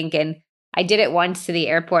 I think. And I did it once to the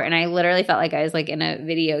airport, and I literally felt like I was like in a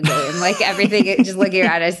video game, like everything, just looking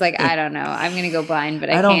around. I was like, I don't know, I'm gonna go blind, but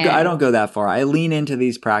I can't. I don't go that far. I lean into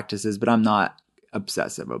these practices, but I'm not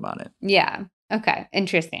obsessive about it. Yeah. Okay.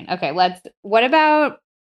 Interesting. Okay. What about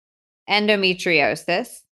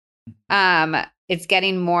endometriosis? It's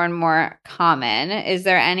getting more and more common. Is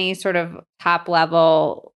there any sort of top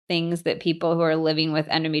level things that people who are living with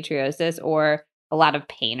endometriosis or a lot of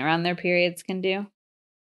pain around their periods can do?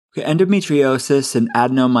 Okay, endometriosis and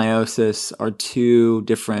adenomyosis are two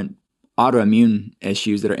different autoimmune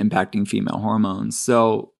issues that are impacting female hormones.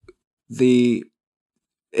 So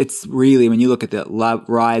it's really, when you look at the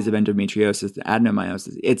rise of endometriosis, the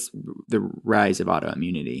adenomyosis, it's the rise of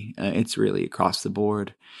autoimmunity. It's really across the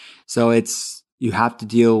board. So you have to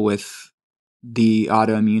deal with the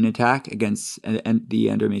autoimmune attack against the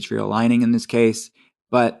endometrial lining in this case.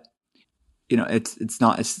 But, it's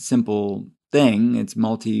not a simple thing. It's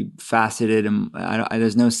multifaceted, and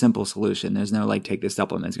there's no simple solution. There's no like, take this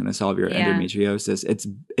supplement, it's going to solve your endometriosis.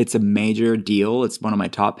 It's a major deal. It's one of my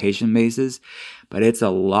top patient bases, but it's a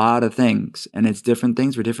lot of things, and it's different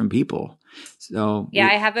things for different people. So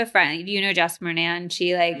I have a friend, Jess Mernan. She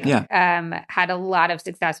had a lot of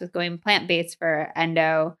success with going plant-based for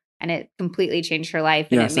endo, and it completely changed her life.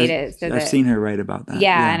 And it made it so that I've seen her write about that.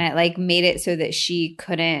 Yeah, and it like made it so that she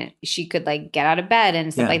could like get out of bed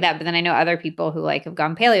and stuff like that. But then I know other people who like have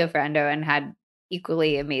gone paleo for endo and had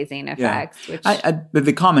equally amazing effects. Which but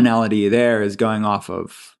the commonality there is going off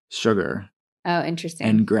of sugar. Oh, interesting.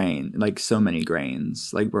 And grain, like so many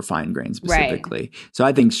grains, like refined grains specifically. Right. So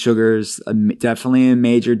I think sugar's definitely a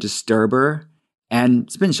major disturber, and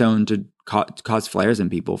it's been shown to cause flares in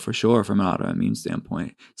people for sure from an autoimmune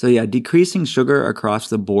standpoint. So yeah, decreasing sugar across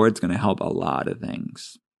the board is going to help a lot of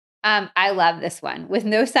things. I love this one. With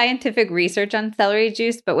no scientific research on celery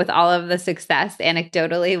juice, but with all of the success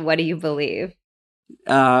anecdotally, what do you believe?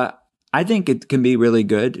 I think it can be really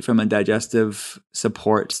good from a digestive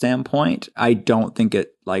support standpoint. I don't think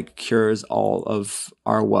it like cures all of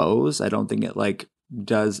our woes. I don't think it like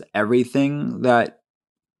does everything that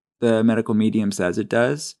the medical medium says it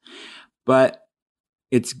does, but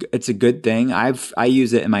it's a good thing. I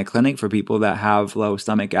use it in my clinic for people that have low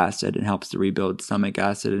stomach acid. It helps to rebuild stomach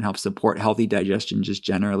acid and helps support healthy digestion, just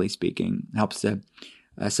generally speaking. It helps to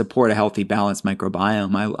support a healthy, balanced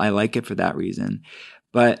microbiome. I like it for that reason,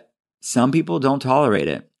 but some people don't tolerate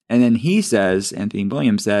it. And then Anthony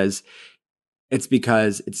Williams says, it's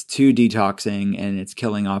because it's too detoxing and it's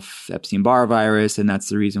killing off Epstein-Barr virus, and that's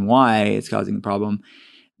the reason why it's causing the problem,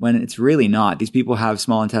 when it's really not. These people have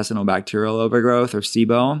small intestinal bacterial overgrowth, or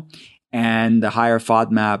SIBO, and the higher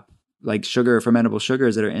FODMAP, like fermentable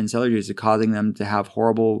sugars that are in celery juice, are causing them to have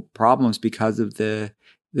horrible problems because of the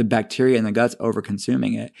bacteria in the guts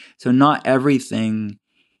over-consuming it. So not everything,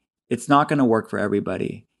 it's not going to work for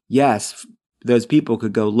everybody. Yes, those people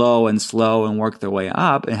could go low and slow and work their way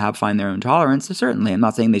up and find their own tolerance. So certainly, I'm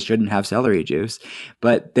not saying they shouldn't have celery juice,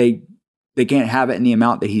 but they can't have it in the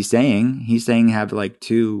amount that he's saying. He's saying have like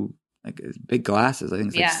two like big glasses. I think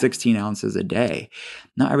it's like 16 ounces a day.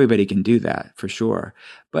 Not everybody can do that for sure.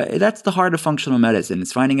 But that's the heart of functional medicine.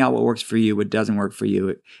 It's finding out what works for you, what doesn't work for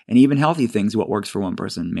you, and even healthy things. What works for one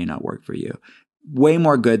person may not work for you. Way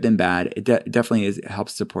more good than bad. It definitely is. It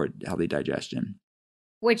helps support healthy digestion.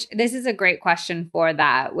 Which this is a great question for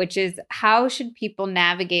that, which is how should people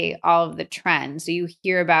navigate all of the trends? So you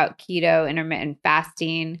hear about keto, intermittent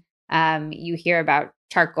fasting, you hear about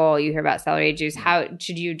charcoal, you hear about celery juice. How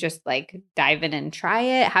should you just like dive in and try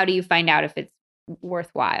it? How do you find out if it's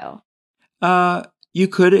worthwhile? You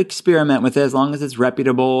could experiment with it as long as it's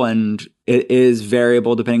reputable, and it is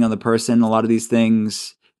variable depending on the person. A lot of these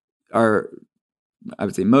things are, I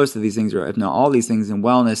would say most of these things, or if not all these things in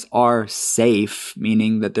wellness, are safe,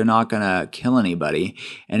 meaning that they're not going to kill anybody.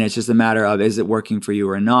 And it's just a matter of, is it working for you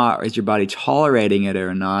or not? Or is your body tolerating it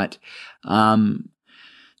or not?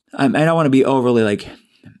 I don't want to be overly like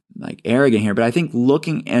arrogant here, but I think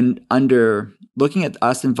looking at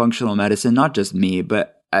us in functional medicine, not just me,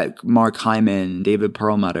 but at Mark Hyman, David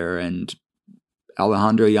Perlmutter, and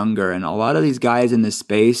Alejandro Younger, and a lot of these guys in this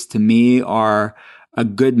space, to me, are a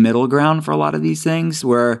good middle ground for a lot of these things,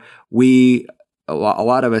 where a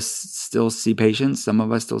lot of us still see patients. Some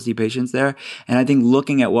of us still see patients there. And I think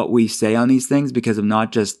looking at what we say on these things, because of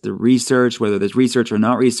not just the research, whether there's research or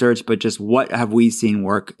not research, but just what have we seen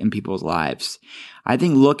work in people's lives. I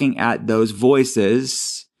think looking at those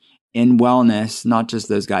voices in wellness, not just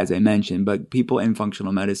those guys I mentioned, but people in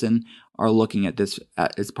functional medicine are looking at this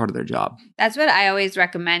as part of their job. That's what I always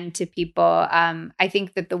recommend to people. I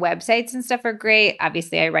think that the websites and stuff are great.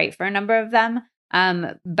 Obviously, I write for a number of them.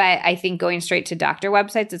 But I think going straight to doctor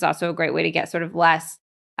websites is also a great way to get sort of less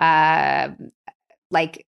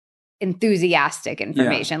like enthusiastic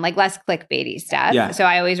information, like less clickbaity stuff. Yeah. So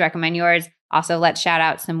I always recommend yours. Also, let's shout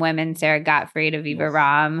out some women, Sarah Gottfried, Aviva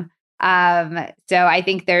Ram. So I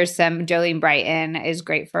think there's some, Jolene Brighton is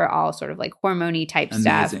great for all sort of like hormone-y type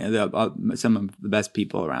stuff. Some of the best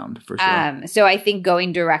people around for sure. So I think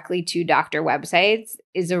going directly to doctor websites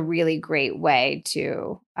is a really great way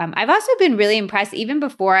to, I've also been really impressed even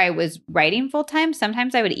before I was writing full time.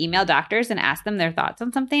 Sometimes I would email doctors and ask them their thoughts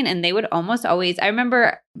on something. And they would almost always, I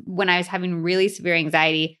remember when I was having really severe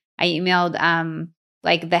anxiety, I emailed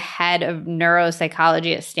like the head of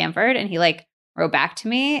neuropsychology at Stanford, and he like wrote back to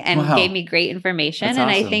me and gave me great information. That's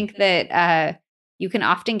awesome. I think that you can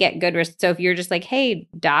often get good. So if you're just like, hey,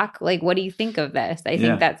 doc, like, what do you think of this? I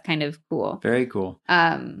think that's kind of cool. Very cool.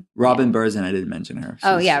 Robin Berzin, I didn't mention her.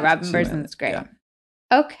 Robin Berzin's great. Yeah.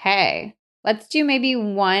 Okay. Let's do maybe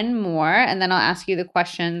one more, and then I'll ask you the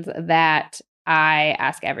questions that I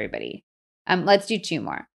ask everybody. Let's do two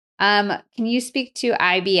more. Can you speak to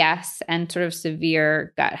IBS and sort of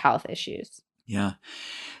severe gut health issues? Yeah.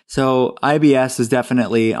 So IBS is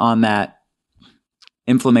definitely on that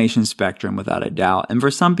inflammation spectrum without a doubt. And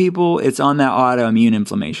for some people, it's on that autoimmune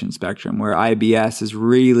inflammation spectrum, where IBS is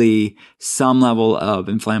really some level of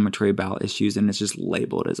inflammatory bowel issues, and it's just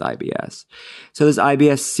labeled as IBS. So there's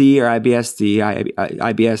IBS-C or IBS-D,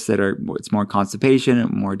 IBS that it's more constipation,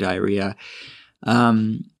 more diarrhea.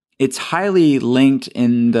 It's highly linked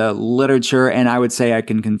in the literature, and I would say I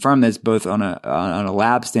can confirm this both on a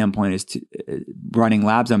lab standpoint, as to running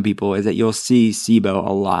labs on people, is that you'll see SIBO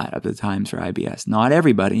a lot of the times for IBS. Not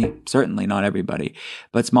everybody, certainly not everybody,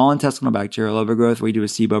 but small intestinal bacterial overgrowth, we do a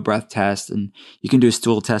SIBO breath test, and you can do a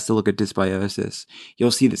stool test to look at dysbiosis.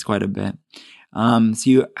 You'll see this quite a bit. So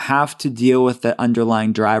you have to deal with the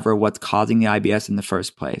underlying driver, what's causing the IBS in the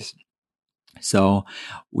first place. So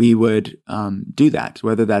we would do that,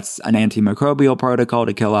 whether that's an antimicrobial protocol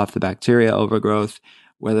to kill off the bacteria overgrowth,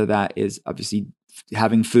 whether that is obviously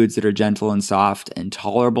having foods that are gentle and soft and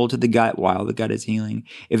tolerable to the gut while the gut is healing.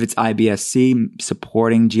 If it's IBS-C,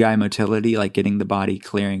 supporting GI motility, like getting the body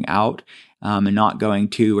clearing out and not going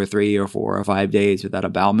 2 or 3 or 4 or 5 days without a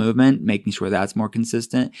bowel movement, making sure that's more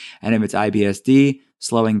consistent. And if it's IBS-D,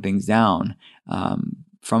 slowing things down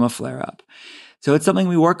from a flare-up. So it's something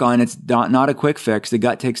we work on. It's not a quick fix. The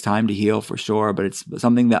gut takes time to heal for sure, but it's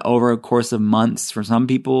something that over a course of months, for some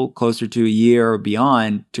people closer to a year or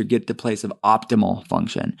beyond, to get to place of optimal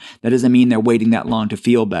function. That doesn't mean they're waiting that long to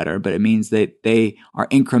feel better, but it means that they are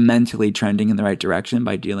incrementally trending in the right direction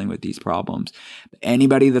by dealing with these problems.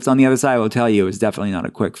 Anybody that's on the other side will tell you it's definitely not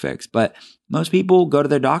a quick fix, but most people go to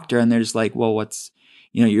their doctor and they're just like, well,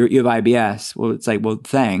 you have IBS. Well, it's like, well,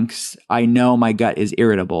 thanks. I know my gut is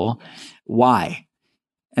irritable. Why?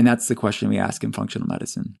 And that's the question we ask in functional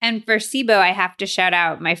medicine. And for SIBO, I have to shout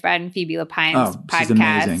out my friend Phoebe Lepine's podcast. She's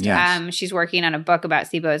amazing, yes. She's working on a book about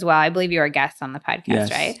SIBO as well. I believe you're a guest on the podcast,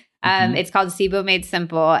 yes. Right? Mm-hmm. It's called SIBO Made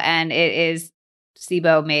Simple, and it is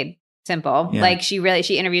SIBO made simple. Yeah. Like she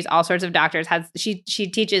interviews all sorts of doctors. She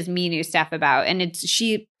teaches me new stuff about, and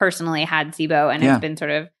she personally had SIBO and has been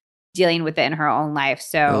sort of dealing with it in her own life.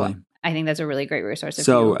 So really? I think that's a really great resource.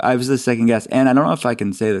 So I was the second guest, and I don't know if I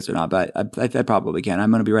can say this or not, but I probably can. I'm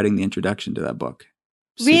going to be writing the introduction to that book.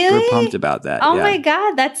 Really? Super pumped about that. Oh my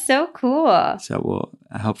God, that's so cool. So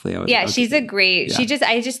hopefully she's a great,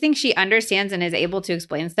 I just think she understands and is able to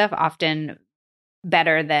explain stuff often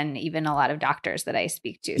better than even a lot of doctors that I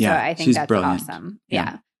speak to. So I think that's brilliant. Awesome.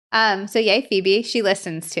 Yeah. So yay, Phoebe. She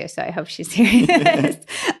listens too, so I hope she's hearing this.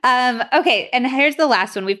 Okay, and here's the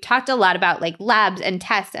last one. We've talked a lot about like labs and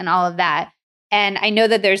tests and all of that. And I know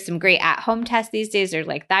that there's some great at-home tests these days. There's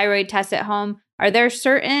like thyroid tests at home. Are there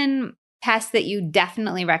certain tests that you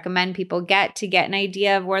definitely recommend people get to get an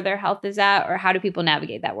idea of where their health is at, or how do people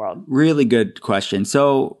navigate that world? Really good question.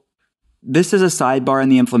 So this is a sidebar in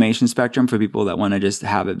the inflammation spectrum for people that want to just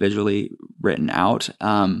have it visually written out,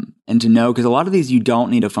 and to know, because a lot of these you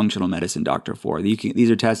don't need a functional medicine doctor for.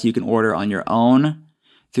 These are tests you can order on your own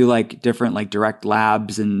through like different like direct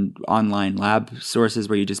labs and online lab sources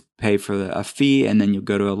where you just pay for a fee and then you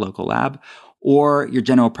go to a local lab, or your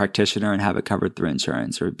general practitioner and have it covered through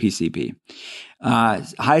insurance or PCP.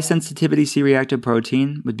 High sensitivity C-reactive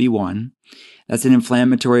protein would be 1. That's an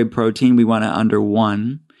inflammatory protein. We want it under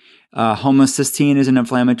 1. Homocysteine is an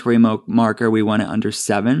inflammatory marker. We want it under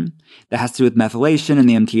 7. That has to do with methylation and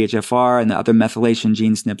the MTHFR and the other methylation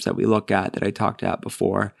gene SNPs that we look at that I talked about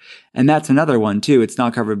before. And that's another one too. It's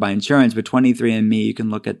not covered by insurance, but 23andMe, you can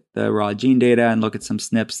look at the raw gene data and look at some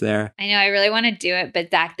SNPs there. I know I really want to do it, but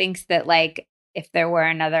Zach thinks that like if there were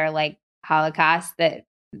another like Holocaust, that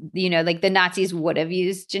like the Nazis would have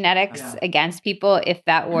used genetics against people if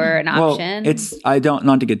that were an option.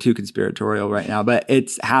 Not to get too conspiratorial right now, but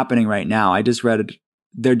it's happening right now. I just read it.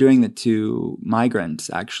 They're doing it to migrants,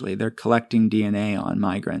 actually. They're collecting DNA on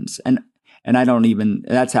migrants. And I don't even,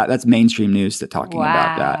 that's mainstream news that's talking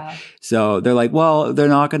about that. So they're like, well, they're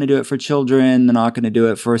not going to do it for children. They're not going to do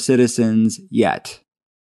it for citizens yet.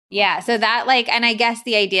 Yeah. So that and I guess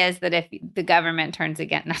the idea is that if the government turns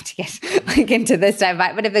against, not to get like into this stuff,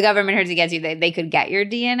 but if the government turns against you, they could get your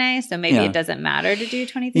DNA. So maybe it doesn't matter to do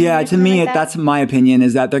 23. Yeah. To me, that's my opinion,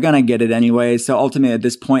 is that they're going to get it anyway. So ultimately at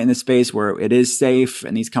this point in the space where it is safe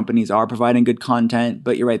and these companies are providing good content,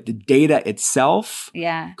 but you're right, the data itself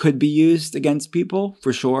could be used against people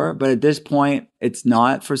for sure. But at this point, it's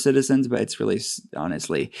not for citizens, but it's really,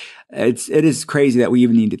 honestly, it is crazy that we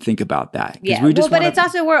even need to think about that. Yeah. But it's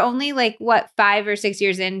also, we're only 5 or 6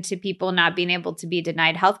 years into people not being able to be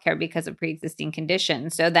denied healthcare because of pre-existing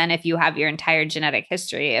conditions. So then if you have your entire genetic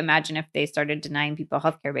history, imagine if they started denying people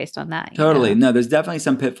healthcare based on that. Totally. No, there's definitely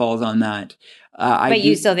some pitfalls on that. But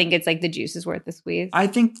you still think it's the juice is worth the squeeze? I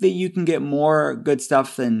think that you can get more good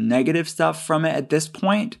stuff than negative stuff from it at this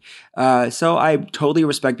point. So I totally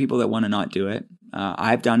respect people that want to not do it.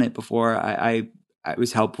 I've done it before. It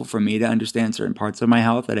was helpful for me to understand certain parts of my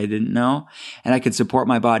health that I didn't know. And I could support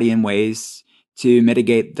my body in ways to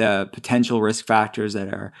mitigate the potential risk factors that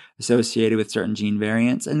are associated with certain gene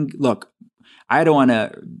variants. And look, I don't want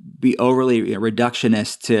to be overly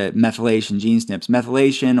reductionist to methylation gene SNPs.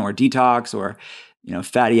 Methylation or detox or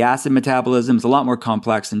fatty acid metabolism is a lot more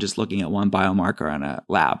complex than just looking at one biomarker on a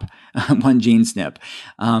lab, one gene SNP.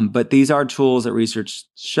 But these are tools that research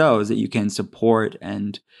shows that you can support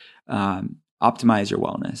and optimize your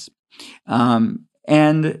wellness.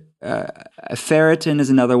 And ferritin is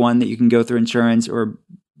another one that you can go through insurance or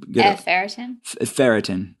get. Ferritin?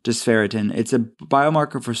 Ferritin, just ferritin. It's a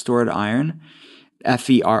biomarker for stored iron,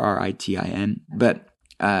 ferritin. But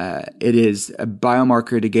it is a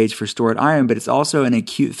biomarker to gauge for stored iron, but it's also an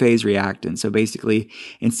acute phase reactant. So basically,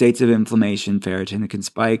 in states of inflammation, ferritin can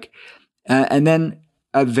spike. And then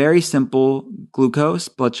a very simple glucose,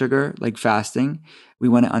 blood sugar, like fasting. We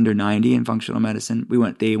want it under 90 in functional medicine. We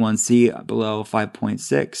want the A1C below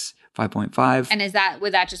 5.6, 5.5. And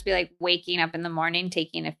would that just be waking up in the morning,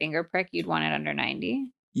 taking a finger prick? You'd want it under 90?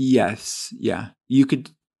 Yes. Yeah. You could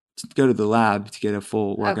go to the lab to get a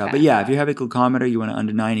full workout. Okay. But yeah, if you have a glucometer, you want it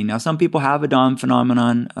under 90. Now, some people have a DOM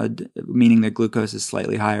phenomenon, meaning their glucose is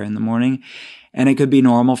slightly higher in the morning. And it could be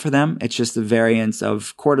normal for them. It's just a variance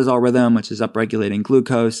of cortisol rhythm, which is upregulating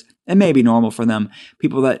glucose. It may be normal for them.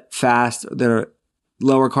 People that fast, that are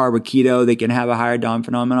lower carb or keto, they can have a higher DOM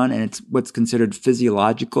phenomenon, and it's what's considered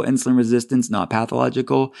physiological insulin resistance, not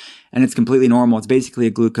pathological. And it's completely normal. It's basically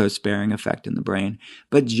a glucose sparing effect in the brain.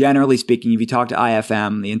 But generally speaking, if you talk to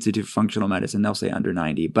IFM, the Institute for Functional Medicine, they'll say under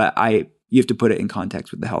 90. But you have to put it in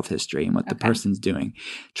context with the health history and what the person's doing.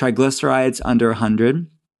 Triglycerides under 100.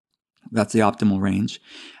 That's the optimal range.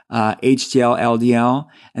 HDL, LDL.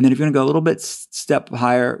 And then if you're going to go a little bit step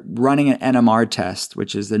higher, running an NMR test,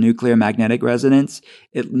 which is the nuclear magnetic resonance,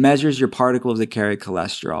 it measures your particles that carry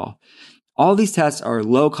cholesterol. All these tests are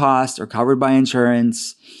low cost or covered by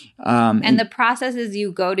insurance. And the process is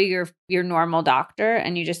you go to your normal doctor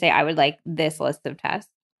and you just say, I would like this list of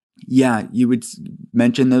tests. Yeah, you would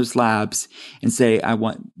mention those labs and say, I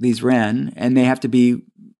want these ran, and they have to be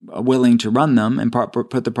willing to run them and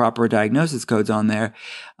put the proper diagnosis codes on there.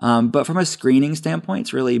 But from a screening standpoint,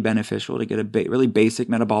 it's really beneficial to get a really basic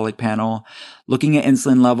metabolic panel, looking at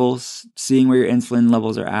insulin levels, seeing where your insulin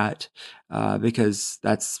levels are at, because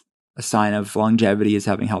that's a sign of longevity, is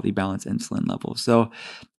having healthy, balanced insulin levels. So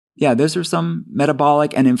yeah, those are some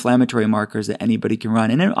metabolic and inflammatory markers that anybody can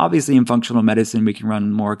run. And then obviously in functional medicine, we can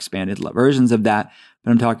run more expanded versions of that.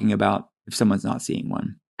 But I'm talking about if someone's not seeing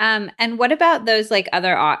one. And what about those like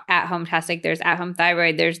other at-home tests? Like there's at-home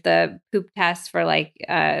thyroid, there's the poop test for like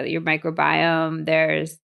your microbiome,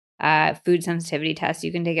 there's food sensitivity tests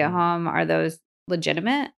you can take at home. Are those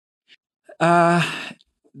legitimate?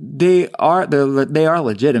 They are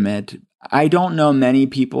legitimate. I don't know many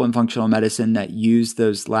people in functional medicine that use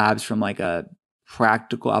those labs from like a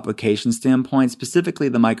practical application standpoint, specifically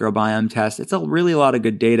the microbiome test. It's a lot of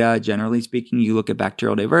good data. Generally speaking, you look at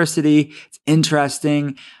bacterial diversity. It's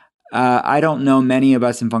interesting. I don't know many of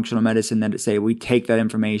us in functional medicine that say we take that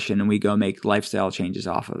information and we go make lifestyle changes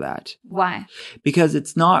off of that. Why? Because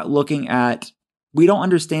it's not we don't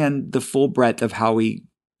understand the full breadth of how we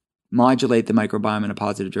modulate the microbiome in a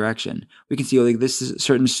positive direction. We can see like this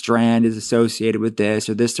certain strand is associated with this,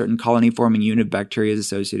 or this certain colony forming unit of bacteria is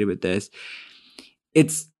associated with this.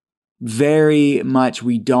 It's very much,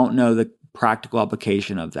 we don't know the practical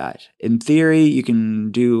application of that. In theory, you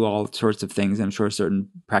can do all sorts of things. I'm sure certain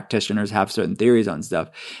practitioners have certain theories on stuff.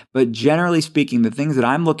 But generally speaking, the things that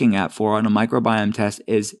I'm looking at for on a microbiome test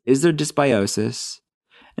is there dysbiosis?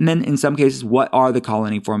 And then in some cases, what are the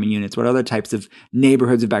colony forming units? What are the types of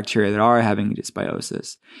neighborhoods of bacteria that are having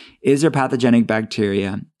dysbiosis? Is there pathogenic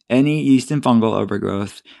bacteria? Any yeast and fungal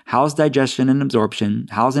overgrowth? How's digestion and absorption?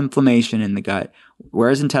 How's inflammation in the gut?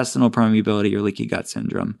 Where's intestinal permeability or leaky gut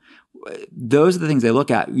syndrome? Those are the things they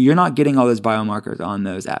look at. You're not getting all those biomarkers on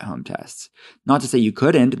those at-home tests. Not to say you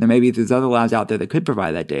couldn't. There may be there's other labs out there that could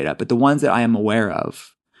provide that data, but the ones that I am aware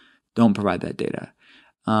of don't provide that data.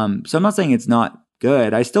 So I'm not saying it's not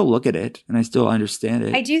good. I still look at it and I still understand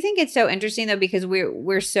it. I do think it's so interesting though, because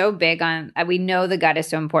we're so big on, we know the gut is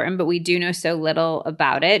so important, but we do know so little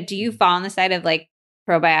about it. Do you fall on the side of like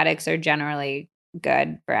probiotics are generally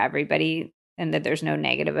good for everybody and that there's no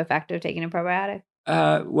negative effect of taking a probiotic?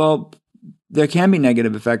 Well, there can be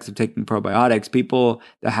negative effects of taking probiotics. People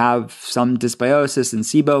that have some dysbiosis and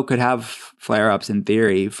SIBO could have flare-ups in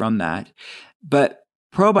theory from that. But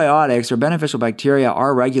probiotics or beneficial bacteria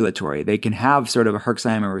are regulatory. They can have sort of a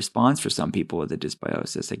Herxheimer response for some people with a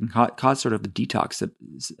dysbiosis. They can cause sort of the detox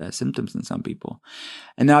symptoms in some people.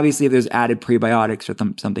 And obviously, if there's added prebiotics or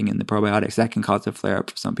something in the probiotics, that can cause a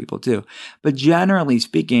flare-up for some people too. But generally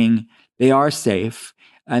speaking, they are safe.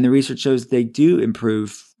 And the research shows they do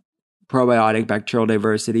improve probiotic bacterial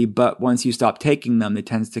diversity, but once you stop taking them, it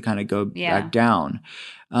tends to kind of go back down.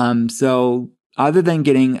 So other than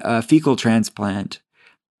getting a fecal transplant,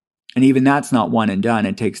 and even that's not one and done,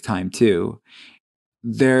 it takes time too,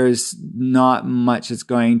 there's not much that's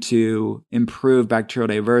going to improve bacterial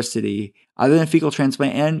diversity other than fecal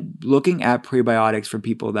transplant and looking at prebiotics for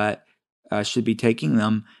people that should be taking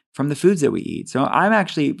them from the foods that we eat. So I'm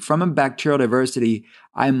actually, from a bacterial diversity,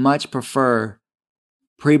 I much prefer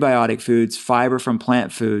prebiotic foods, fiber from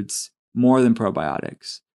plant foods, more than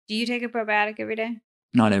probiotics. Do you take a probiotic every day?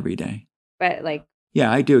 Not every day. But like...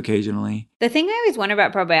 Yeah, I do occasionally. The thing I always wonder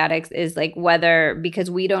about probiotics is like whether,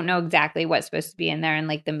 because we don't know exactly what's supposed to be in there and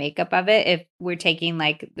like the makeup of it, if we're taking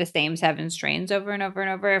like the same 7 strains over and over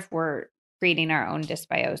and over, if we're creating our own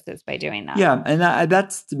dysbiosis by doing that. Yeah, and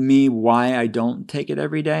that's to me why I don't take it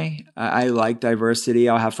every day. I like diversity.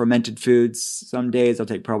 I'll have fermented foods some days. I'll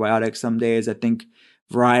take probiotics some days. I think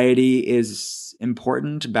variety is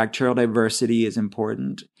important. Bacterial diversity is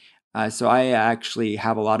important. So I actually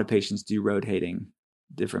have a lot of patients do rotating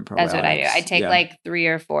different probiotics. That's what I do. I take like 3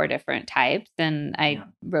 or 4 different types and I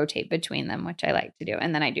rotate between them, which I like to do.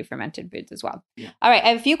 And then I do fermented foods as well. Yeah. All right. I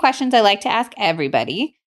have a few questions I like to ask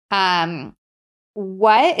everybody.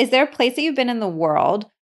 What is there a place that you've been in the world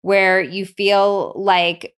where you feel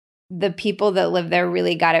like the people that live there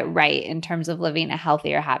really got it right in terms of living a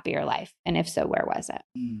healthier, happier life? And if so, where was it?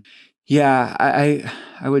 Yeah,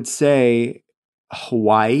 I would say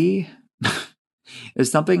Hawaii.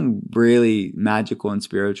 There's something really magical and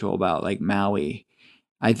spiritual about like Maui.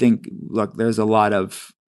 I think, look, there's a lot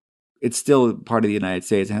of, it's still part of the United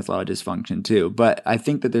States and has a lot of dysfunction too. But I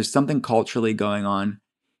think that there's something culturally going on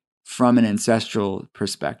from an ancestral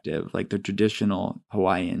perspective, like the traditional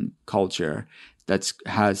Hawaiian culture that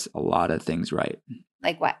has a lot of things right.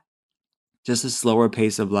 Like what? Just a slower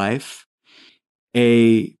pace of life,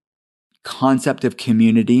 a concept of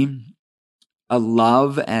community, a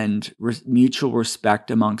love and mutual respect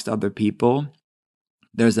amongst other people.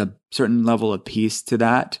 There's a certain level of peace to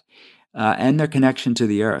that, and their connection to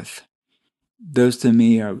the earth. Those to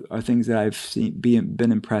me are things that I've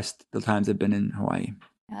been impressed the times I've been in Hawaii.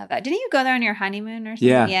 I love that. Didn't you go there on your honeymoon or something?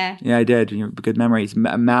 Yeah, I did. Good memories.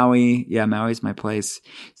 Maui, Maui's my place.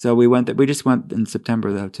 So we went. We just went in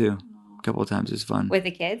September though too, a couple of times. It was fun with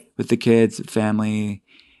the kids. With the kids, family.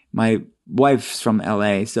 my wife's from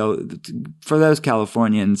LA. So for those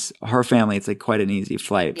Californians, her family, it's like quite an easy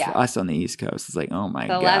flight. Yeah. For us on the East Coast, it's like, oh my It's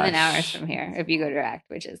gosh. 11 hours from here if you go direct,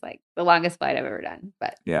 which is like the longest flight I've ever done.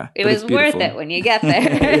 But yeah, it was worth it when you get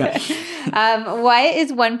there. What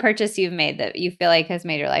is one purchase you've made that you feel like has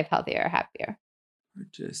made your life healthier or happier?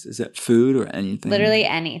 Is it food or anything? Literally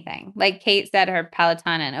anything. Like Kate said, her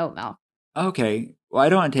Peloton and oat milk. Okay. Well, I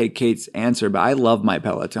don't want to take Kate's answer, but I love my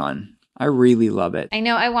Peloton. I really love it. I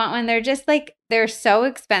know I want one. They're just like, they're so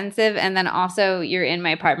expensive. And then also you're in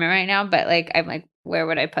my apartment right now, but like, I'm like, where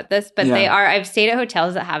would I put this? But they are, I've stayed at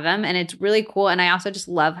hotels that have them and it's really cool. And I also just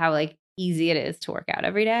love how like easy it is to work out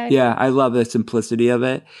every day. Yeah. I love the simplicity of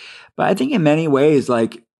it. But I think in many ways,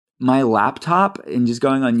 like my laptop and just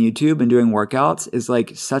going on YouTube and doing workouts is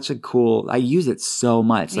like such a cool, I use it so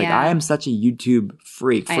much. Like I am such a YouTube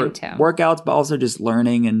freak for workouts, but also just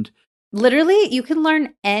learning and literally, you can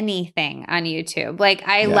learn anything on YouTube. Like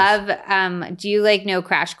I love, do you like know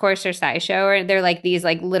Crash Course or SciShow? Or they're like these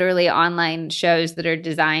like literally online shows that are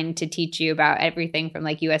designed to teach you about everything from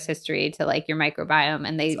like US history to like your microbiome.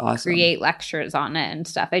 And they create lectures on it and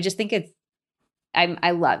stuff. I just think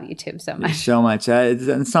I love YouTube so much. So much.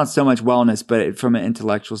 It's not so much wellness, but from an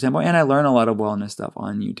intellectual standpoint. And I learn a lot of wellness stuff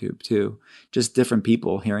on YouTube too. Just different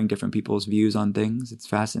people, hearing different people's views on things. It's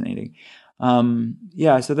fascinating.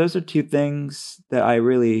 So those are two things that I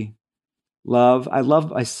really love. I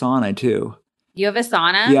love a sauna too. You have a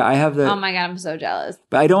sauna? Yeah, I have oh my God, I'm so jealous.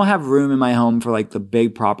 But I don't have room in my home for like the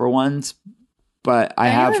big proper ones. But I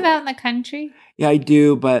have. You live out in the country? Yeah, I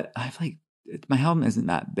do. But I have like, my home isn't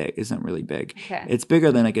that big. Isn't really big. Okay. It's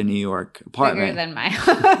bigger than like a New York apartment. Bigger than my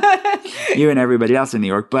home. You and everybody else in New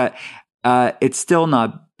York, but it's still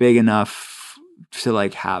not big enough to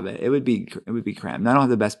like have it. It would be cramped. I don't have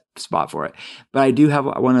the best spot for it, but I do have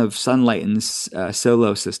one of Sunlighten's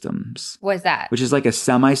solo systems. What's that? Which is like a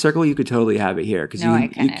semicircle. You could totally have it here because you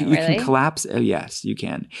can collapse. Oh, yes, you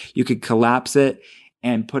can. You could collapse it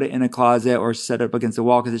and put it in a closet or set it up against the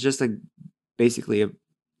wall because it's just like basically a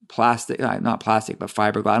plastic, not plastic, but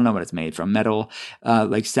fiberglass. I don't know what it's made from, metal,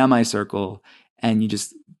 like semicircle, and you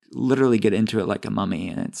just literally get into it like a mummy,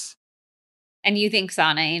 and it's. And you think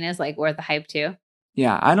saunaing is like worth the hype too?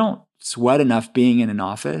 Yeah, I don't sweat enough being in an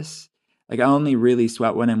office. Like I only really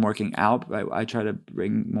sweat when I'm working out, but I try to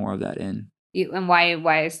bring more of that in. And why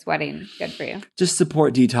is sweating good for you? Just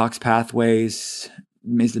support detox pathways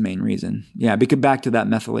is the main reason. Yeah, because back to that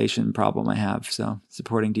methylation problem I have. So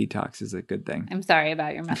supporting detox is a good thing. I'm sorry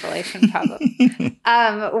about your methylation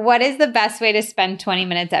problem. What is the best way to spend 20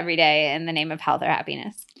 minutes every day in the name of health or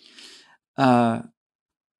happiness?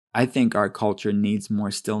 I think our culture needs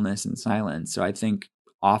more stillness and silence. So I think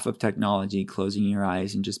off of technology, closing your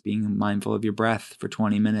eyes and just being mindful of your breath for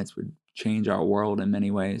 20 minutes would change our world in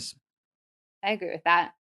many ways. I agree with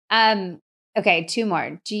that. Okay, two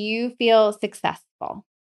more. Do you feel successful?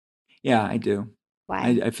 Yeah, I do.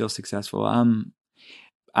 Why? I feel successful.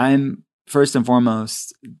 I'm first and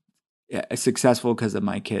foremost successful because of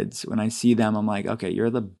my kids. When I see them, I'm like, okay, you're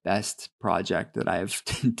the best project that I've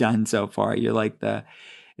done so far. You're like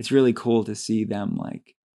it's really cool to see them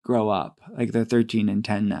like grow up. Like they're 13 and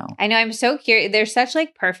 10 now. I know. I'm so curious. They're such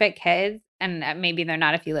like perfect kids. And maybe they're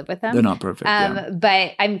not if you live with them. They're not perfect.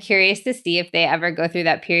 But I'm curious to see if they ever go through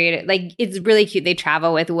that period. Like it's really cute. They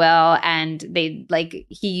travel with Will and they like,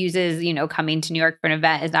 he uses, coming to New York for an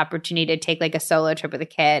event as an opportunity to take like a solo trip with a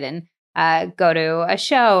kid and go to a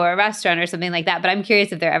show or a restaurant or something like that. But I'm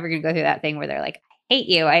curious if they're ever going to go through that thing where they're like, I hate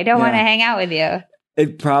you. I don't want to hang out with you.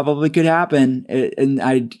 It probably could happen.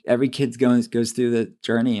 Every kid goes through the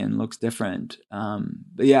journey and looks different.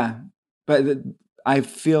 But I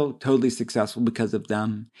feel totally successful because of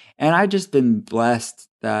them. And I've just been blessed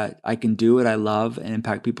that I can do what I love and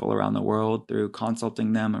impact people around the world through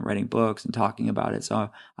consulting them and writing books and talking about it.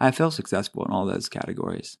 So I feel successful in all those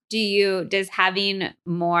categories. Does having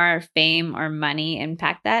more fame or money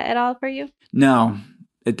impact that at all for you? No,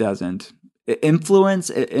 it doesn't. Influence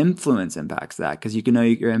impacts that because you can know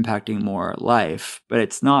you're impacting more life, but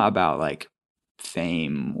it's not about like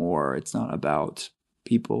fame or it's not about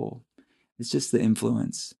people. It's just the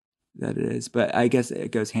influence that it is. But I guess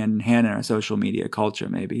it goes hand in hand in our social media culture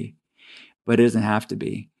maybe, but it doesn't have to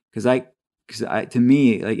be because to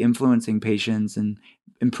me, like influencing patients and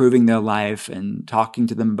improving their life and talking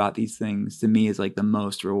to them about these things to me is like the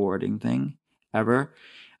most rewarding thing ever.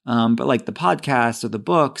 But like the podcasts or the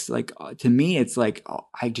books, like to me, it's like,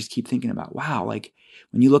 I just keep thinking about, wow, like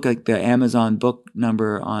when you look at the Amazon book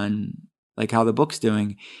number on like how the book's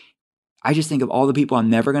doing, I just think of all the people I'm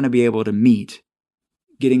never going to be able to meet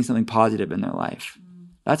getting something positive in their life.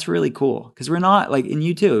 That's really cool. Because we're not like, and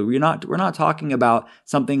you too, we're not talking about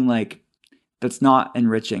something like that's not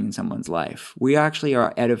enriching in someone's life. We actually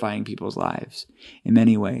are edifying people's lives in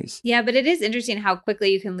many ways. Yeah, but it is interesting how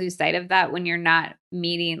quickly you can lose sight of that when you're not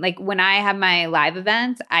meeting. Like when I have my live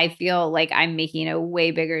events, I feel like I'm making a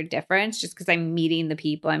way bigger difference just because I'm meeting the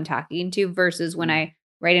people I'm talking to versus when I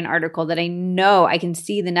write an article that I know I can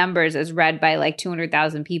see the numbers as read by like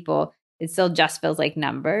 200,000 people. It still just feels like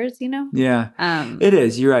numbers, you know? Yeah, it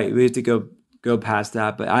is. You're right. We have to go past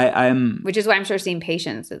that. But I'm, which is why I'm sure seeing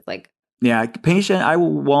patients. It's like, yeah, patient. I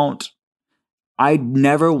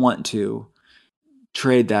never want to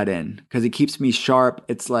trade that in because it keeps me sharp.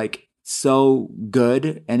 It's like so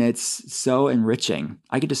good and it's so enriching.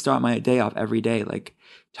 I get to start my day off every day like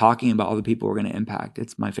talking about all the people we're going to impact.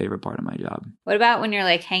 It's my favorite part of my job. What about when you're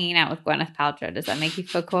like hanging out with Gwyneth Paltrow? Does that make you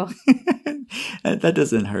feel cool? That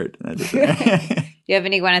doesn't hurt. Do you have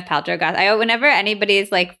any Gwyneth Paltrow gossip? Whenever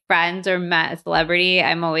anybody's like friends or met a celebrity,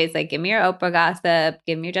 I'm always like, give me your Oprah gossip,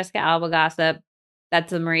 give me your Jessica Alba gossip.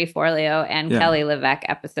 That's the Marie Forleo and Kelly LeVeque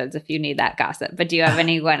episodes if you need that gossip. But do you have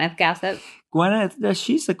any Gwyneth gossip? Gwyneth,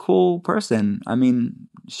 she's a cool person. I mean,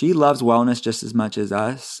 she loves wellness just as much as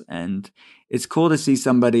us. And it's cool to see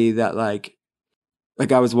somebody that like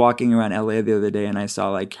I was walking around LA the other day and I saw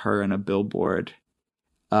like her in a billboard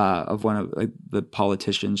of one of like the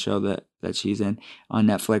politician show that she's in on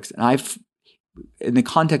Netflix. And in the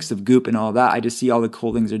context of Goop and all that, I just see all the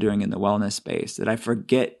cool things they're doing in the wellness space that I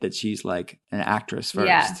forget that she's like an actress first.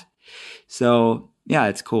 Yeah. So yeah,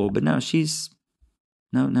 it's cool. But no, she's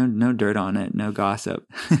no dirt on it. No gossip.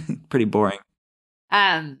 Pretty boring.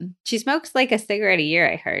 She smokes like a cigarette a year,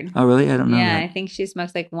 I heard. Oh, really? I don't know. Yeah, that. I think she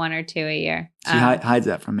smokes like one or two a year. She hides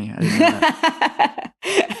that from me. I didn't know that.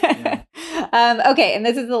 Yeah. Okay, and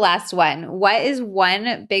this is the last one. What is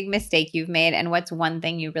one big mistake you've made, and what's one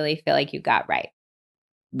thing you really feel like you got right?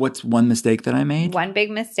 What's one mistake that I made? One big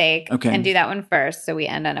mistake. Okay. And do that one first so we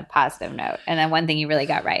end on a positive note. And then one thing you really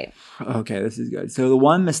got right. Okay, this is good. So the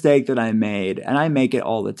one mistake that I made, and I make it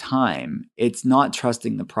all the time, it's not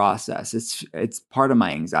trusting the process. It's part of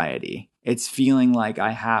my anxiety. It's feeling like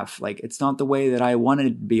it's not the way that I wanted it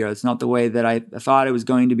to be, or it's not the way that I thought it was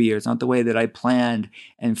going to be, or it's not the way that I planned,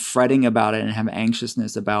 and fretting about it and have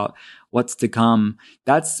anxiousness about what's to come.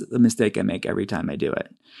 That's the mistake I make every time I do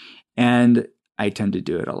it. And I tend to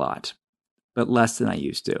do it a lot, but less than I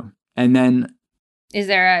used to. And then, is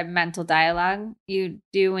there a mental dialogue you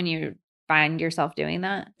do when you find yourself doing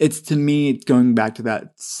that? It's, to me, it's going back to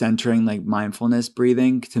that centering, like mindfulness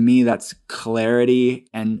breathing. To me, that's clarity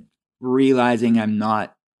and realizing I'm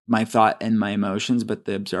not my thought and my emotions, but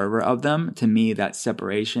the observer of them. To me, that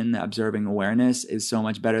separation, that observing awareness is so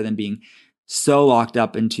much better than being so locked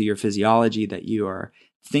up into your physiology that you are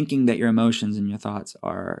thinking that your emotions and your thoughts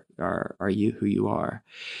are you, who you are.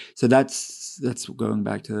 So that's going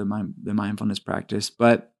back to the mindfulness practice.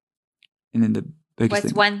 But and then the biggest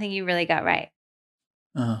What's one thing you really got right?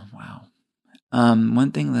 Oh, wow.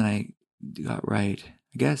 One thing that I got right,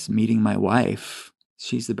 I guess, meeting my wife.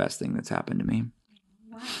 She's the best thing that's happened to me.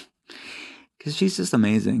 Wow. Because she's just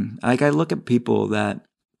amazing. Like, I look at people that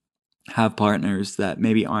have partners that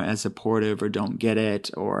maybe aren't as supportive or don't get it,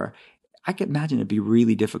 or I could imagine it'd be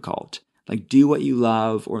really difficult. Like, do what you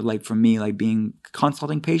love, or like for me, like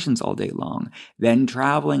consulting patients all day long, then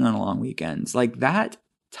traveling on long weekends. Like, that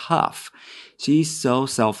tough. She's so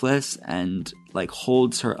selfless and like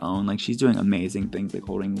holds her own. Like, she's doing amazing things, like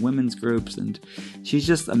holding women's groups, and she's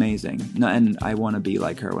just amazing. And I want to be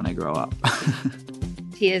like her when I grow up.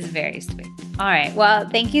 She is very sweet. All right. Well,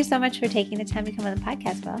 thank you so much for taking the time to come on the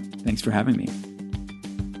podcast, Will. Thanks for having me.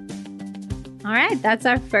 All right, that's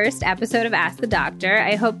our first episode of Ask the Doctor.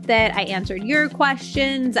 I hope that I answered your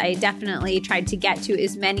questions. I definitely tried to get to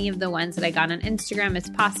as many of the ones that I got on Instagram as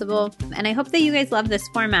possible. And I hope that you guys love this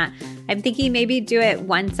format. I'm thinking maybe do it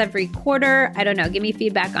once every quarter. I don't know. Give me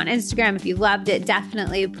feedback on Instagram. If you loved it,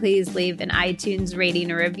 definitely please leave an iTunes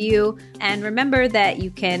rating or review. And remember that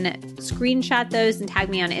you can screenshot those and tag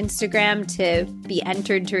me on Instagram to be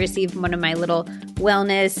entered to receive one of my little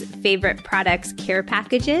wellness favorite products care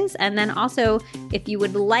packages. And then also, if you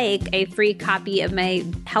would like a free copy of my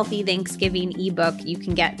Healthy Thanksgiving ebook, you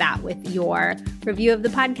can get that with your review of the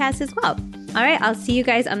podcast as well. All right, I'll see you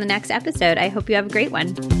guys on the next episode. I hope you have a great one.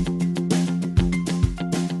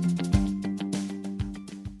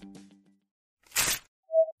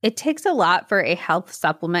 It takes a lot for a health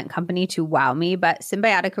supplement company to wow me, but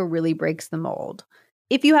Symbiotica really breaks the mold.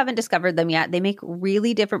 If you haven't discovered them yet, they make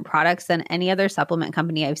really different products than any other supplement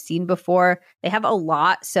company I've seen before. They have a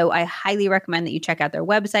lot, so I highly recommend that you check out their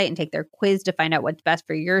website and take their quiz to find out what's best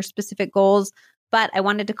for your specific goals. but I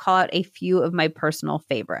wanted to call out a few of my personal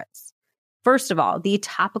favorites. First of all, the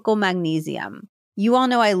topical magnesium. You all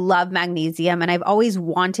know I love magnesium, and I've always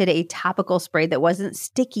wanted a topical spray that wasn't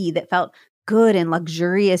sticky, that felt good and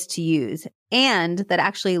luxurious to use, and that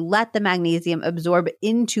actually let the magnesium absorb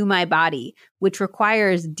into my body, which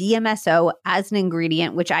requires DMSO as an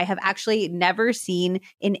ingredient, which I have actually never seen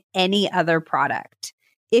in any other product.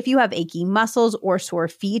 If you have achy muscles or sore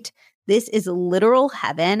feet, this is literal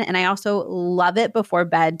heaven, and I also love it before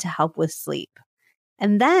bed to help with sleep.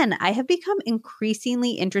 And then I have become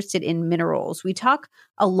increasingly interested in minerals. We talk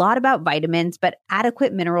a lot about vitamins, but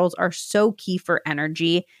adequate minerals are so key for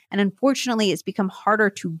energy. And unfortunately, it's become harder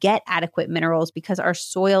to get adequate minerals because our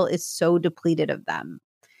soil is so depleted of them.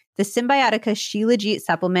 The Symbiotica Shilajit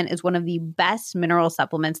supplement is one of the best mineral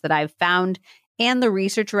supplements that I've found, and the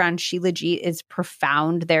research around Shilajit is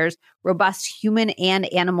profound. There's robust human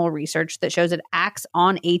and animal research that shows it acts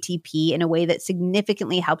on ATP in a way that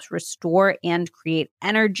significantly helps restore and create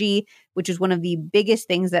energy, which is one of the biggest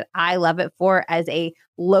things that I love it for as a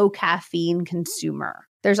low caffeine consumer.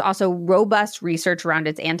 There's also robust research around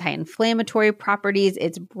its anti-inflammatory properties,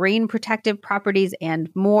 its brain protective properties, and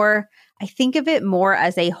more. I think of it more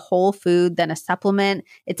as a whole food than a supplement.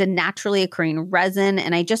 It's a naturally occurring resin,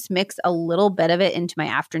 and I just mix a little bit of it into my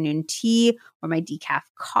afternoon tea or my decaf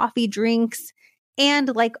coffee drinks.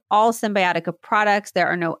 And like all Symbiotica products, there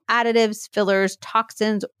are no additives, fillers,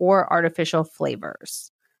 toxins, or artificial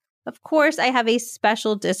flavors. Of course, I have a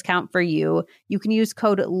special discount for you. You can use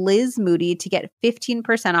code LizMoody to get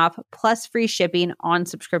 15% off plus free shipping on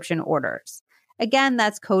subscription orders. Again,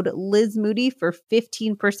 that's code LizMoody for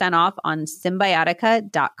 15% off on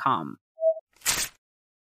Symbiotica.com.